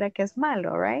 Pareciera que es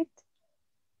malo, right?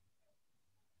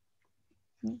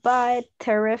 But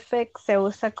terrific se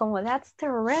usa como that's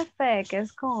terrific.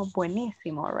 Es como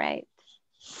buenísimo, right?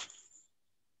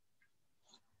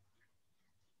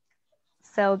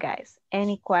 So guys,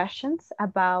 any questions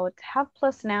about have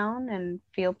plus noun and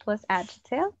feel plus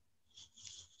adjective?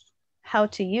 How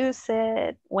to use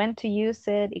it, when to use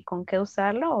it, y con qué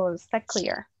usarlo, o está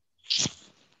clear?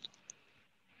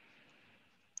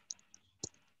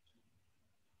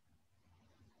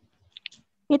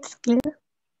 It's clear.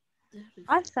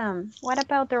 Awesome. What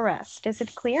about the rest? Is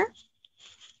it clear?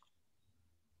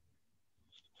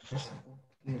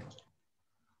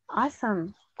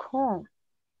 Awesome. Cool.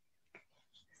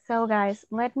 So guys,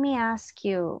 let me ask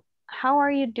you, how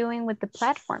are you doing with the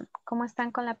platform? ¿Cómo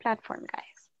están con la platform, guys?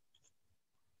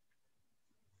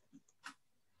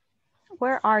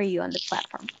 Where are you on the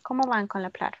platform? ¿Cómo van con la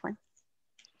platform?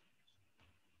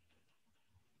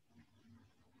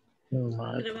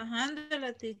 Trabajando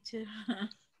la teacher.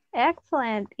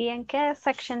 Excellent. ¿Y en qué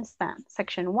section están?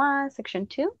 Section 1, section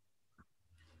 2?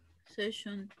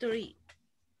 Session 3.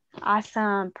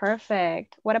 Awesome.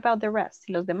 Perfect. What about the rest?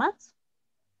 ¿Y los demás?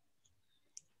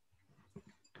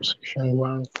 Section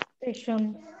 1.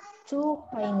 Section 2,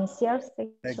 a iniciar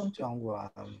section 2. Section 1,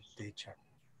 teacher.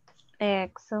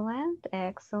 Excellent.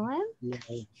 Excellent.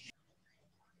 Yeah.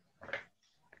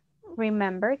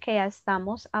 Remember que ya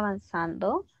estamos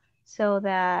avanzando so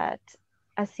that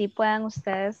así puedan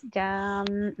ustedes ya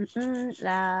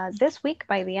this week,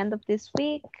 by the end of this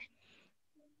week,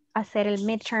 hacer el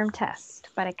midterm test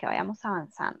para que vayamos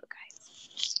avanzando,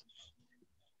 guys.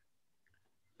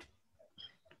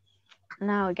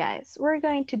 Now, guys, we're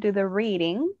going to do the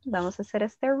reading. Vamos a hacer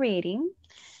este reading.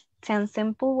 10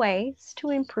 simple ways to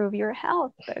improve your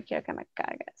health. Pero quiero que me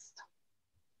cargue esto.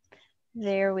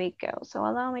 There we go. So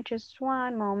allow me just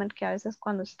one moment, que a veces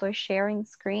cuando estoy sharing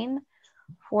screen,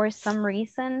 for some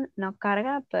reason, no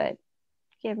carga, but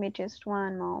give me just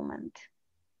one moment.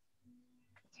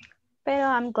 Pero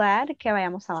I'm glad que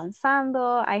vayamos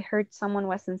avanzando. I heard someone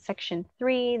was in section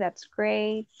 3. That's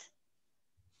great.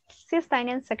 Si están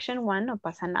en section 1, no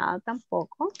pasa nada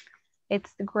tampoco.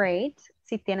 It's great.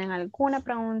 Si tienen alguna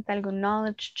pregunta, algún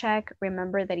knowledge check,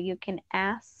 remember that you can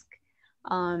ask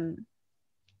on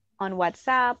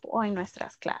WhatsApp or en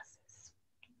nuestras clases.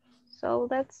 So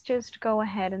let's just go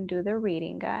ahead and do the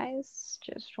reading, guys.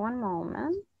 Just one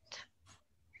moment.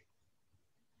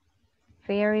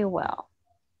 Very well.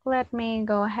 Let me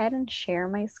go ahead and share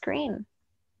my screen.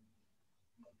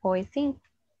 Hoy sí.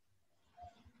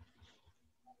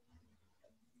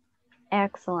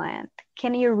 Excellent.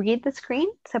 Can you read the screen?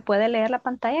 ¿Se puede leer la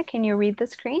pantalla? Can you read the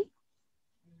screen?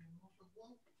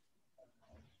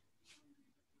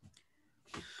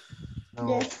 No.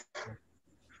 Yes.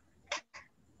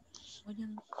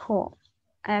 Cool.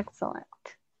 Excellent.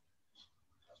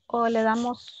 O le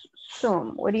damos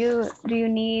zoom. Do you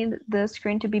need the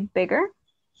screen to be bigger?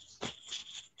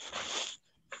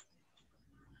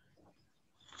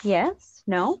 Yes?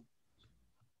 No?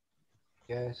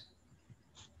 Yes.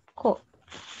 Cool.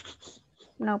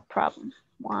 No problem.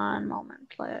 One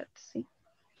moment. Let's see.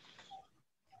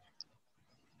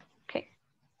 Okay.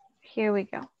 Here we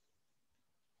go.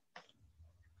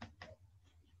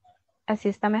 ¿Así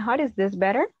está mejor? Is this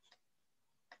better?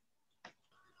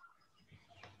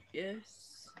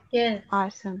 Yes. Yes.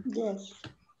 Awesome. Yes.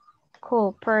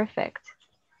 Cool. Perfect.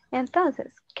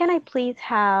 Entonces, can I please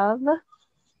have,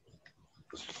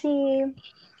 let's see,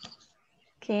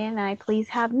 can I please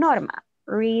have Norma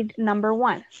read number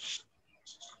 1?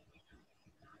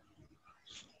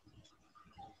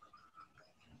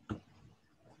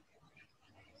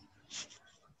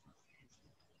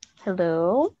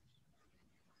 Hello?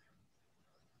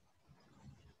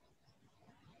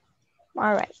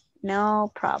 All right,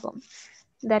 no problem.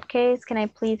 In that case, can I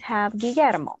please have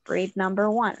Guillermo read number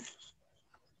 1?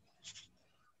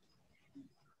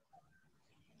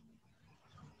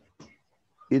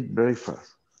 Eat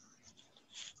breakfast.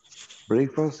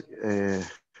 Breakfast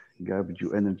gives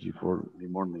you energy for the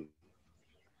morning.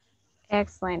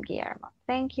 Excellent, Guillermo.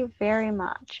 Thank you very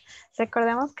much.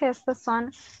 Recordemos que estas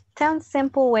son 10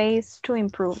 simple ways to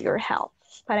improve your health.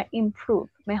 Para improve,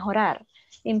 mejorar,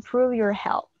 improve your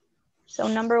health. So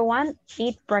number 1,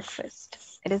 eat breakfast.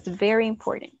 It is very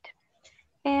important.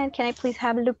 And can I please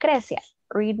have Lucrecia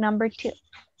read number 2?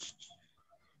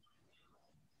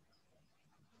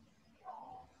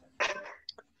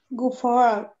 Go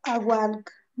for a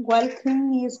walk.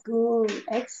 Walking is good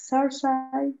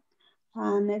exercise,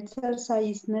 and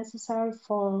exercise is necessary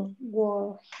for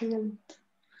good health.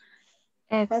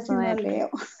 Excellent. Leo.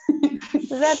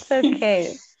 That's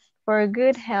okay. For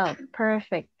good health.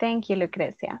 Perfect. Thank you,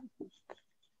 Lucrecia.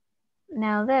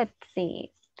 Now let's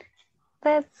see.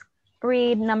 Let's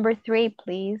read number 3,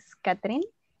 please, Catherine.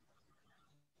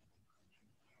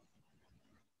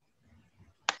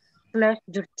 Flush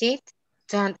your teeth.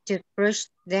 Don't just brush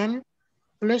them.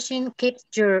 Flushing keeps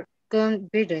your gum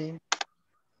brittle.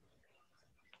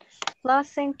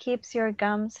 Flossing keeps your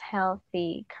gums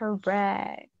healthy.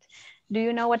 Correct. Do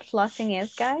you know what flossing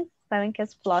is, guys? ¿Saben qué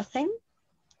es flossing?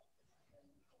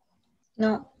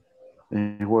 No.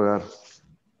 Enjuagar.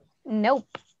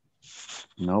 Nope.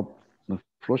 Nope. No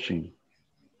flushing.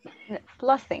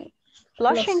 Flossing.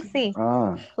 Flushing, sí.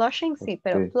 Ah, Flushing, sí,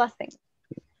 pero okay. flossing.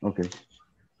 Okay.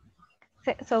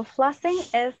 So flossing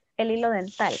es el hilo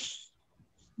dental.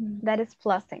 That is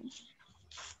flossing.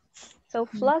 So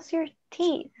floss your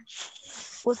teeth.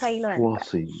 Usa hilo dental.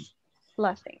 Flossing.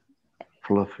 Flossing.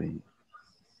 Fluffing.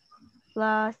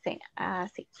 Flossing. Ah,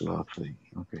 sí. Fluffing.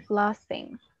 Okay.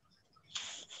 Flossing.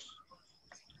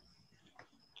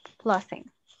 Flossing.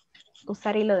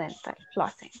 Usar hilo dental.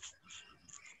 Flossing.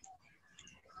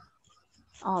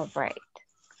 All right.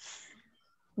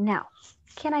 Now,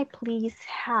 can I please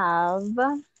have...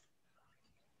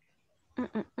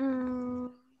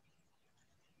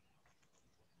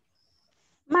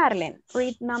 Marlene,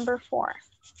 read number 4.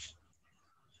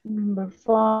 Number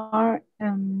 4,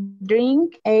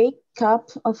 drink 8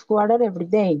 cups of water every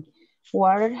day.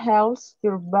 Water helps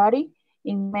your body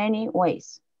in many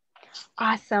ways.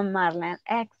 Awesome, Marlene.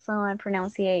 Excellent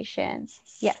pronunciation.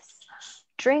 Yes.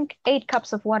 Drink 8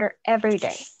 cups of water every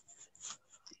day.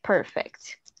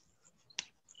 Perfect.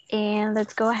 And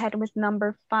let's go ahead with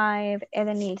number 5,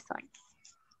 Edenilson.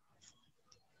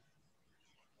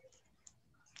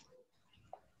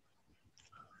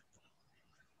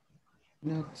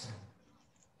 Next,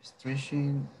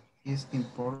 stretching is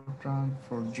important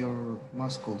for your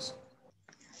muscles.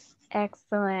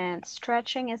 Excellent.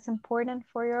 Stretching is important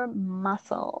for your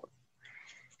muscles.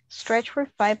 Stretch for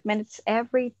 5 minutes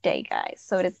every day, guys.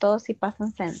 Sobre todo si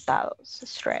pasan sentados.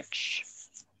 Stretch.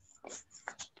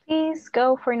 Please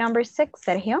go for number 6,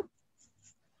 Sergio.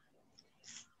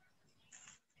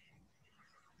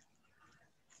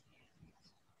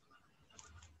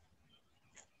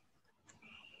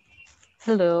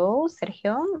 Hello,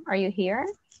 Sergio. Are you here?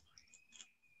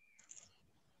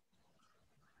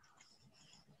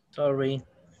 Sorry,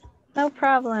 No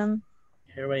problem.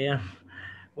 here I am.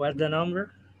 What's the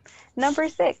number? Number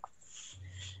 6.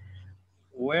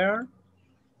 Wear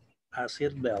a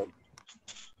seat belt.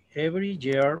 Every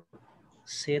year,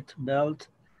 seat belt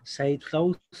save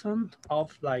thousands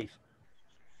of lives.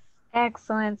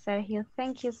 Excellent, Sergio.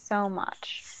 Thank you so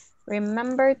much.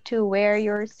 Remember to wear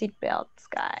your seatbelts,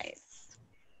 guys.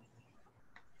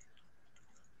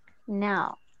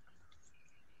 Now,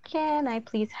 can I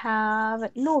please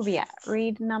have Nubia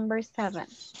read number 7?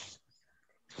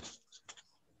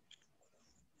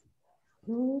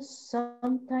 Do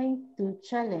something to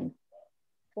challenge.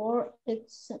 For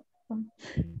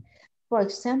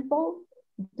example,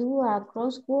 do a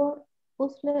crossword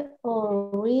puzzle or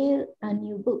read a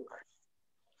new book.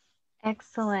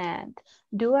 Excellent.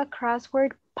 Do a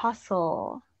crossword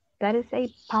puzzle. That is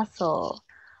a puzzle.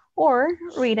 Or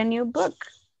read a new book.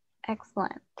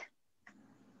 Excellent.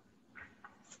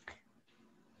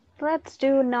 Let's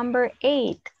do number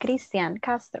 8, Cristian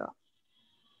Castro.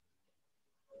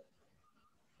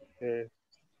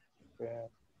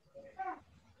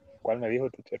 ¿Cuál me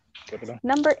dijo, teacher? Perdón.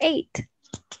 Number 8.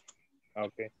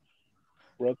 Okay.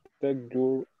 Protect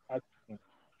your actions.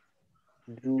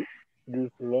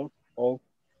 Use lots of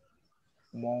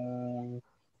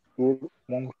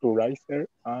moisturizer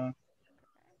and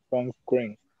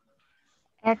sunscreen.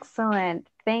 Excellent.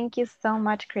 Thank you so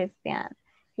much, Christian.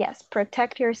 Yes,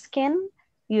 protect your skin.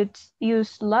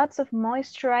 Use lots of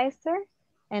moisturizer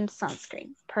and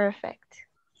sunscreen. Perfect.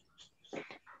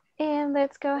 And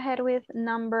let's go ahead with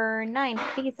number 9,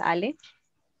 please, Ali.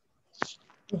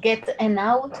 Get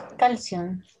enough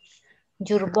calcium.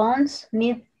 Your bones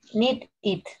need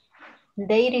it.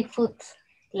 Dairy foods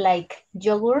like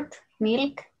yogurt,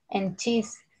 milk, and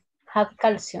cheese have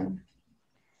calcium.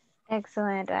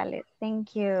 Excellent, Ali.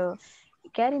 Thank you.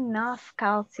 Get enough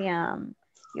calcium.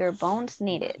 Your bones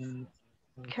need it.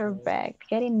 Correct.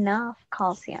 Get enough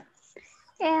calcium.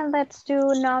 And let's do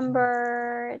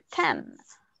number 10.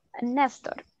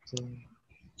 Nestor.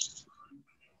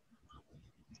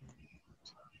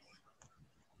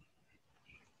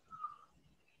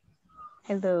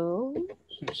 Hello.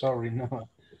 Sorry, no.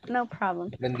 No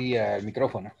problem. Prendí el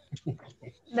micrófono.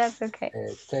 That's okay.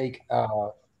 Take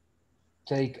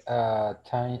a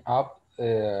time up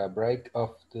break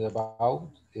of about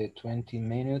 20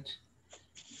 minutes.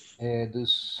 Do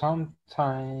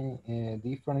something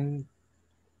different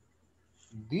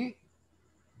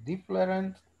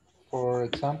different. For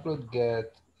example,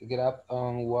 get up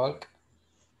and walk,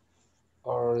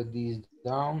 or this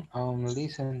down and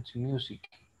listen to music.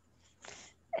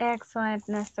 Excellent,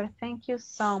 Nestor. Thank you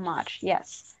so much.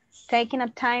 Yes, taking a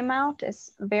timeout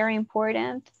is very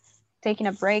important. Taking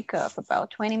a break of about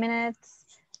 20 minutes,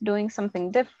 doing something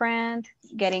different,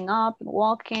 getting up,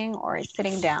 walking, or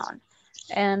sitting down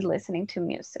and listening to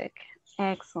music.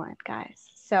 Excellent, guys.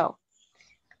 So,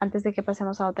 antes de que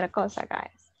pasemos a otra cosa,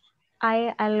 guys,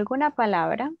 ¿hay alguna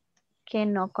palabra que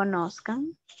no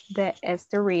conozcan de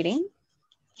este reading?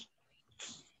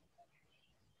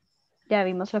 Ya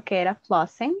vimos lo que era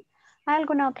flossing. ¿Hay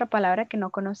alguna otra palabra que no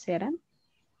conocieran?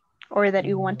 Or that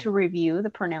you want to review the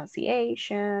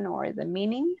pronunciation or the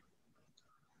meaning?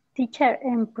 Teacher,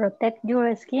 and protect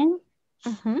your skin.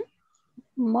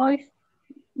 Moisturizer.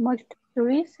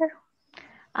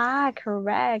 Ah,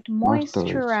 correct.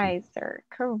 Moisturizer.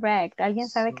 Correct. ¿Alguien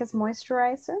sabe qué es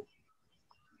moisturizer?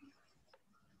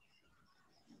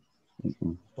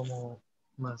 Como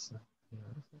masa.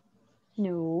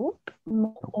 Nope.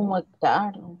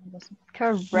 Humectar.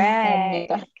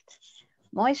 Correct.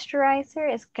 Moisturizer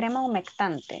es crema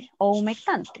humectante o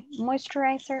humectante.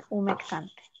 Moisturizer,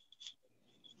 humectante.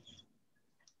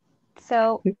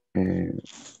 So,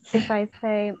 if I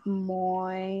say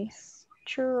moisturize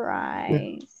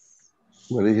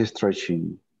What is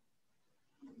stretching?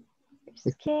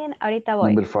 skin, ahorita voy.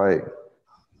 Number 5.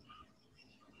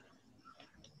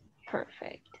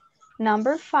 Perfect.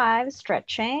 Number 5,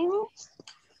 stretching.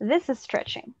 This is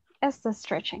stretching. Esto es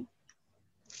stretching.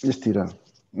 Estirar.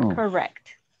 No.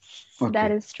 Correct. Okay.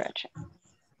 That is stretching.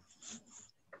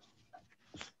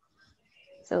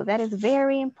 So that is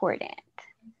very important.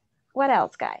 What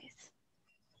else, guys?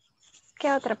 ¿Qué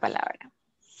otra palabra?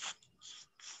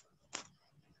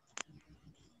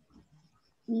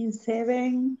 In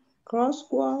 7,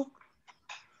 crosswalk.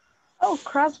 Oh,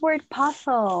 crossword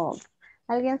puzzles.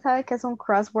 ¿Alguien sabe qué es un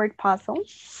crossword puzzle?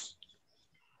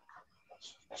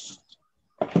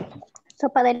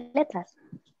 Sopa de letras.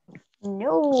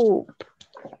 No.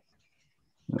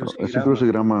 Es un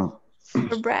crucigrama.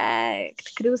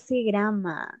 Correct.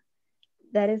 Crucigrama.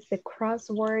 That is the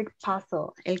crossword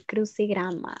puzzle. El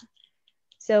crucigrama.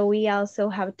 So we also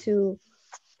have to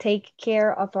take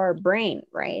care of our brain,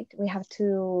 right? We have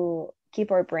to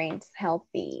keep our brains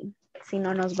healthy. Si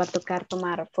no, nos va a tocar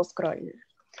tomar foscrol.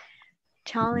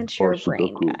 Challenge your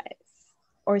brain, guys.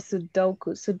 Or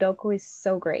Sudoku. Sudoku is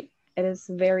so great. It is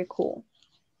very cool.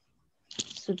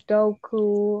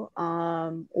 Sudoku,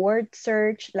 word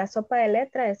search. La sopa de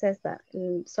letras es esta.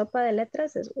 Sopa de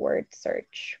letras es word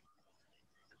search.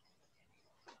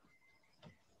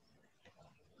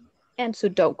 And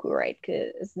Sudoku, right?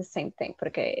 It's the same thing,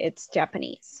 porque it's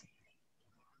Japanese.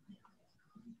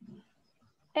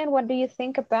 And what do you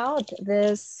think about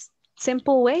this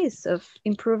simple ways of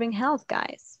improving health,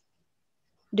 guys?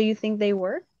 Do you think they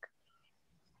work?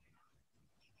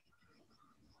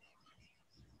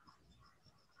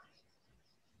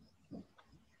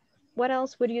 What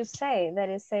else would you say that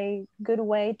is a good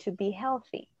way to be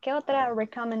healthy? ¿Qué otra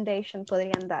recommendation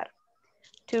podrían dar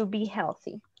to be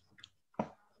healthy?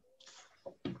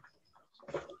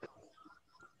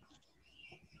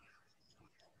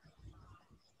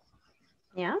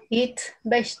 Yeah? Eat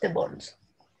vegetables.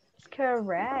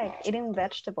 Correct. Eating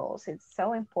vegetables. It's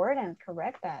so important.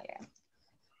 Correct, Ale.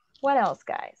 What else,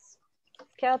 guys?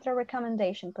 ¿Qué otra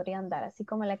recommendation podrían dar? Así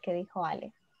como la que dijo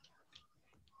Ale.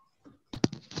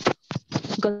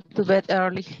 Go to bed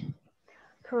early.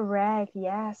 Correct.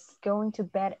 Yes. Going to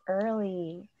bed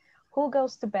early. Who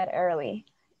goes to bed early?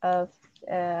 Of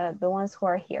the ones who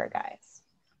are here, guys.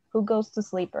 Who goes to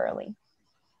sleep early?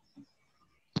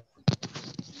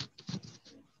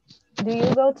 Do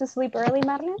you go to sleep early,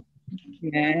 Marlene?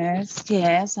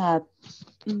 Yes, at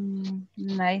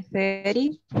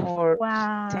 9:30 or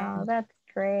wow, 10. That's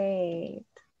great.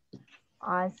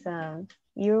 Awesome.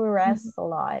 You rest a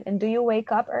lot. And do you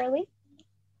wake up early?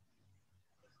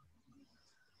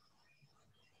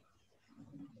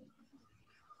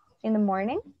 In the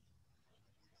morning?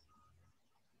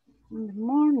 In the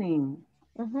morning.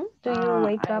 Mm-hmm. Do you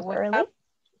wake up early?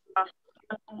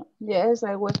 Yes,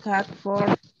 I wake up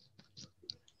for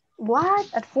What?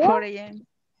 At 4 a.m.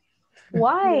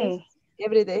 Why? Yes,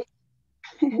 every day.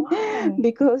 Why?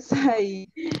 because I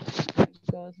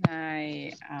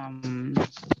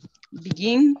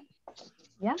begin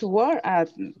to work at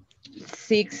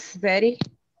 6:30.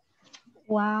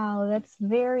 Wow, that's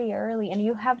very early. And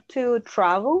you have to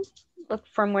travel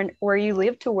from where you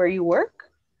live to where you work?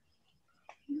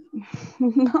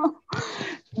 No.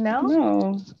 No?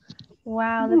 No.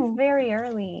 Wow, that's very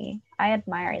early. I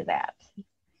admire that.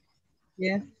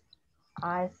 Yes.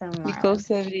 Awesome, Marlon. Because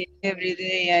every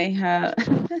day I have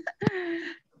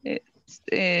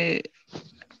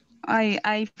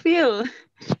I feel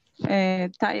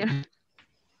tired.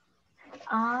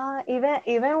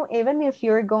 Even if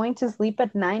you're going to sleep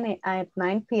at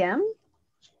 9 p.m.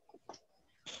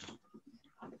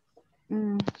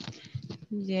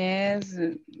 Yes.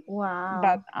 Wow.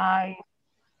 But I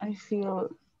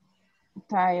feel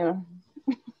tired.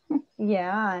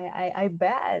 Yeah, I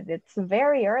bet. It's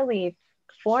very early,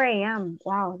 4 a.m.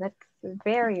 Wow, that's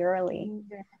very early.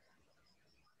 Yeah.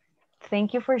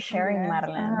 Thank you for sharing, Yes.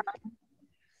 Marlene.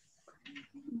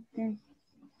 Okay.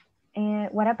 And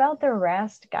what about the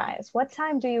rest, guys? What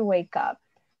time do you wake up?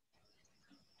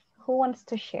 Who wants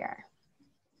to share?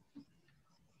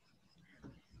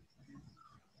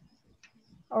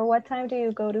 Or what time do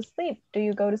you go to sleep? Do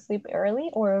you go to sleep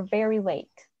early or very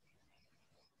late?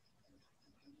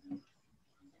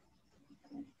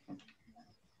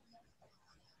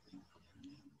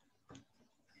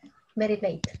 Very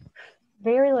late.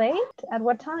 Very late? At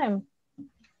what time?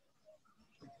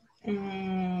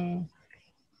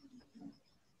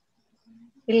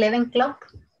 11 o'clock.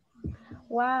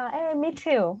 Wow, hey, me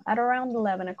too. At around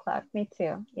 11 o'clock, me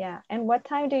too. Yeah. And what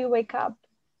time do you wake up?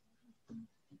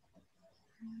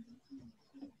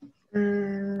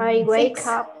 I wake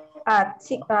up at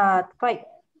 5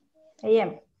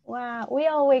 a.m. Wow, we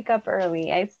all wake up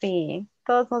early, I see.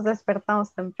 Todos nos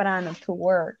despertamos temprano to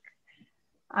work.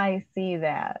 I see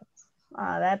that.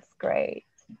 That's great.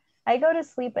 I go to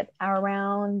sleep at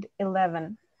around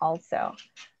 11 also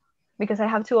because I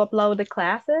have to upload the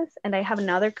classes and I have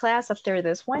another class after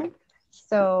this one.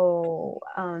 So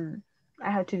I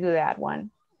have to do that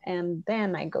one and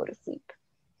then I go to sleep.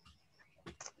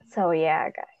 So yeah,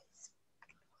 guys.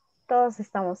 Todos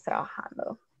estamos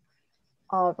trabajando.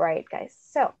 All right, guys.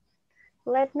 So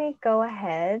let me go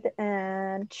ahead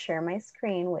and share my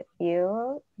screen with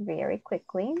you very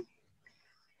quickly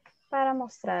para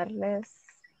mostrarles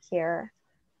here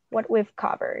what we've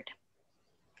covered.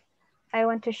 I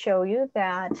want to show you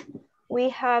that we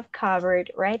have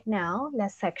covered right now la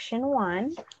section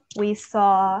 1. We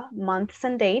saw months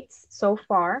and dates so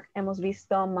far. Hemos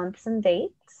visto months and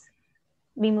dates.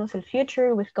 Vimos el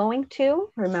future with going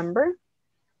to, remember?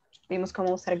 Vimos cómo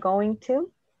usar going to.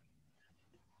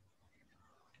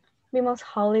 Vimos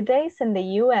holidays in the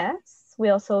US. We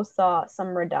also saw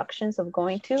some reductions of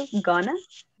going to, gonna,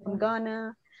 I'm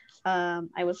gonna,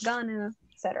 I was gonna,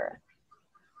 etc.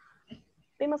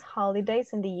 Vimos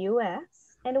holidays in the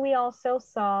US, and we also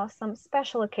saw some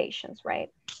special occasions, right?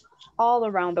 All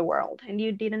around the world, and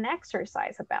you did an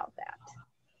exercise about that.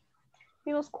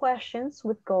 Vimos questions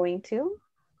with going to,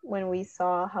 when we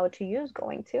saw how to use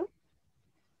going to,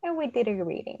 and we did a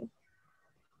reading.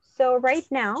 So right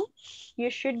now,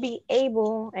 you should be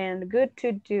able and good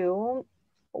to do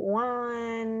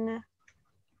 1,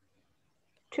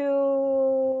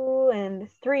 2, and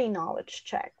 3 knowledge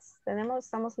checks.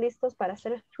 Estamos listos para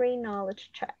hacer 3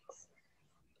 knowledge checks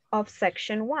of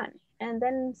section 1. And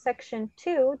then section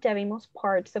 2, ya vimos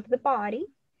parts of the body.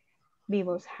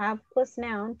 Vimos have plus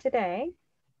noun today.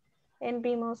 And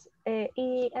vimos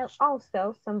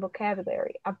also some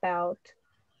vocabulary about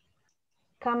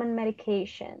common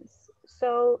medications.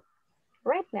 So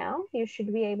right now you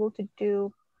should be able to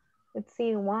do, let's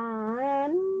see,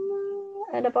 1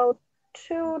 and about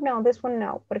 2. No, this one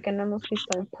no, porque no hemos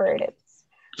visto imperatives.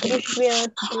 But you should be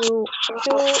able to do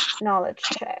 2 knowledge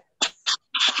checks.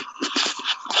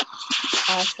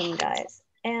 Awesome, guys.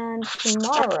 And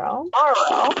tomorrow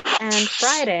and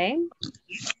Friday,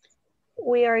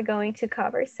 we are going to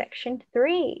cover section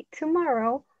 3.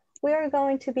 Tomorrow, we are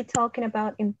going to be talking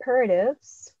about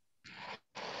imperatives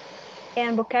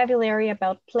and vocabulary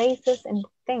about places and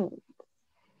things.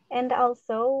 And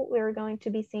also, we're going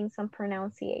to be seeing some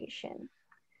pronunciation.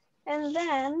 And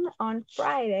then on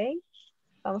Friday,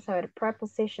 vamos a ver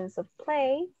prepositions of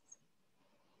place.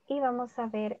 Y vamos a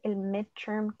ver el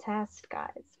midterm test,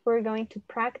 guys. We're going to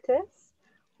practice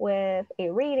with a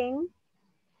reading,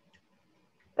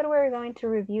 but we're going to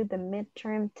review the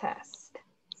midterm test.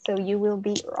 So you will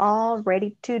be all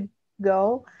ready to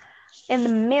go in the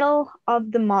middle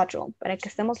of the module, para que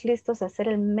estemos listos a hacer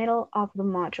el middle of the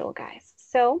module, guys.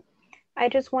 So I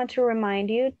just want to remind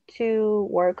you to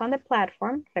work on the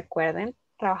platform. Recuerden,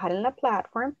 trabajar en la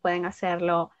platform. Pueden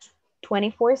hacerlo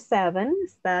 24/7.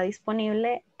 Está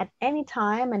disponible at any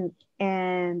time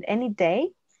and any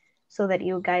day so that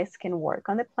you guys can work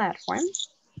on the platform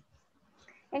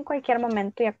en cualquier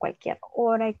momento y a cualquier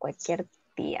hora y cualquier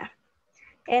día.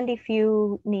 And if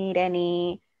you need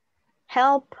any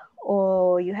help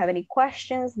o you have any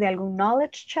questions de algún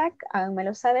knowledge check,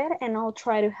 háganmelo saber and I'll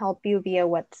try to help you via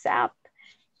WhatsApp.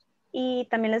 Y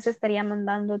también les estaría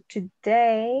mandando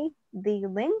today the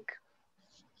link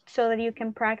so that you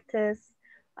can practice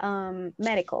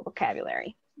medical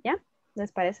vocabulary. ¿Ya?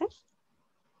 ¿Les parece?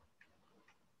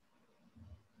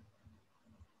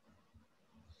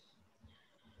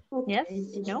 Okay,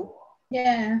 Yes? No?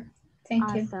 Yeah,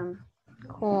 thank you. Awesome.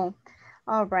 Cool.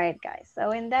 All right, guys.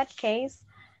 So in that case,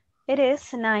 it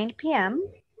is 9 p.m.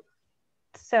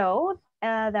 So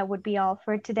that would be all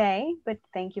for today. But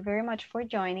thank you very much for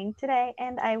joining today,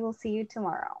 and I will see you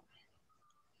tomorrow.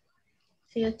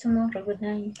 See you tomorrow. Good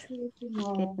night.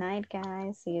 Good night,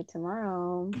 guys. See you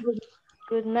tomorrow.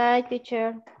 Good night,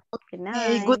 teacher. Good night.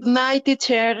 Hey, good night,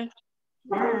 teacher.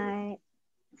 Night.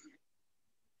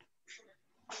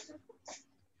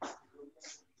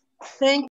 Thank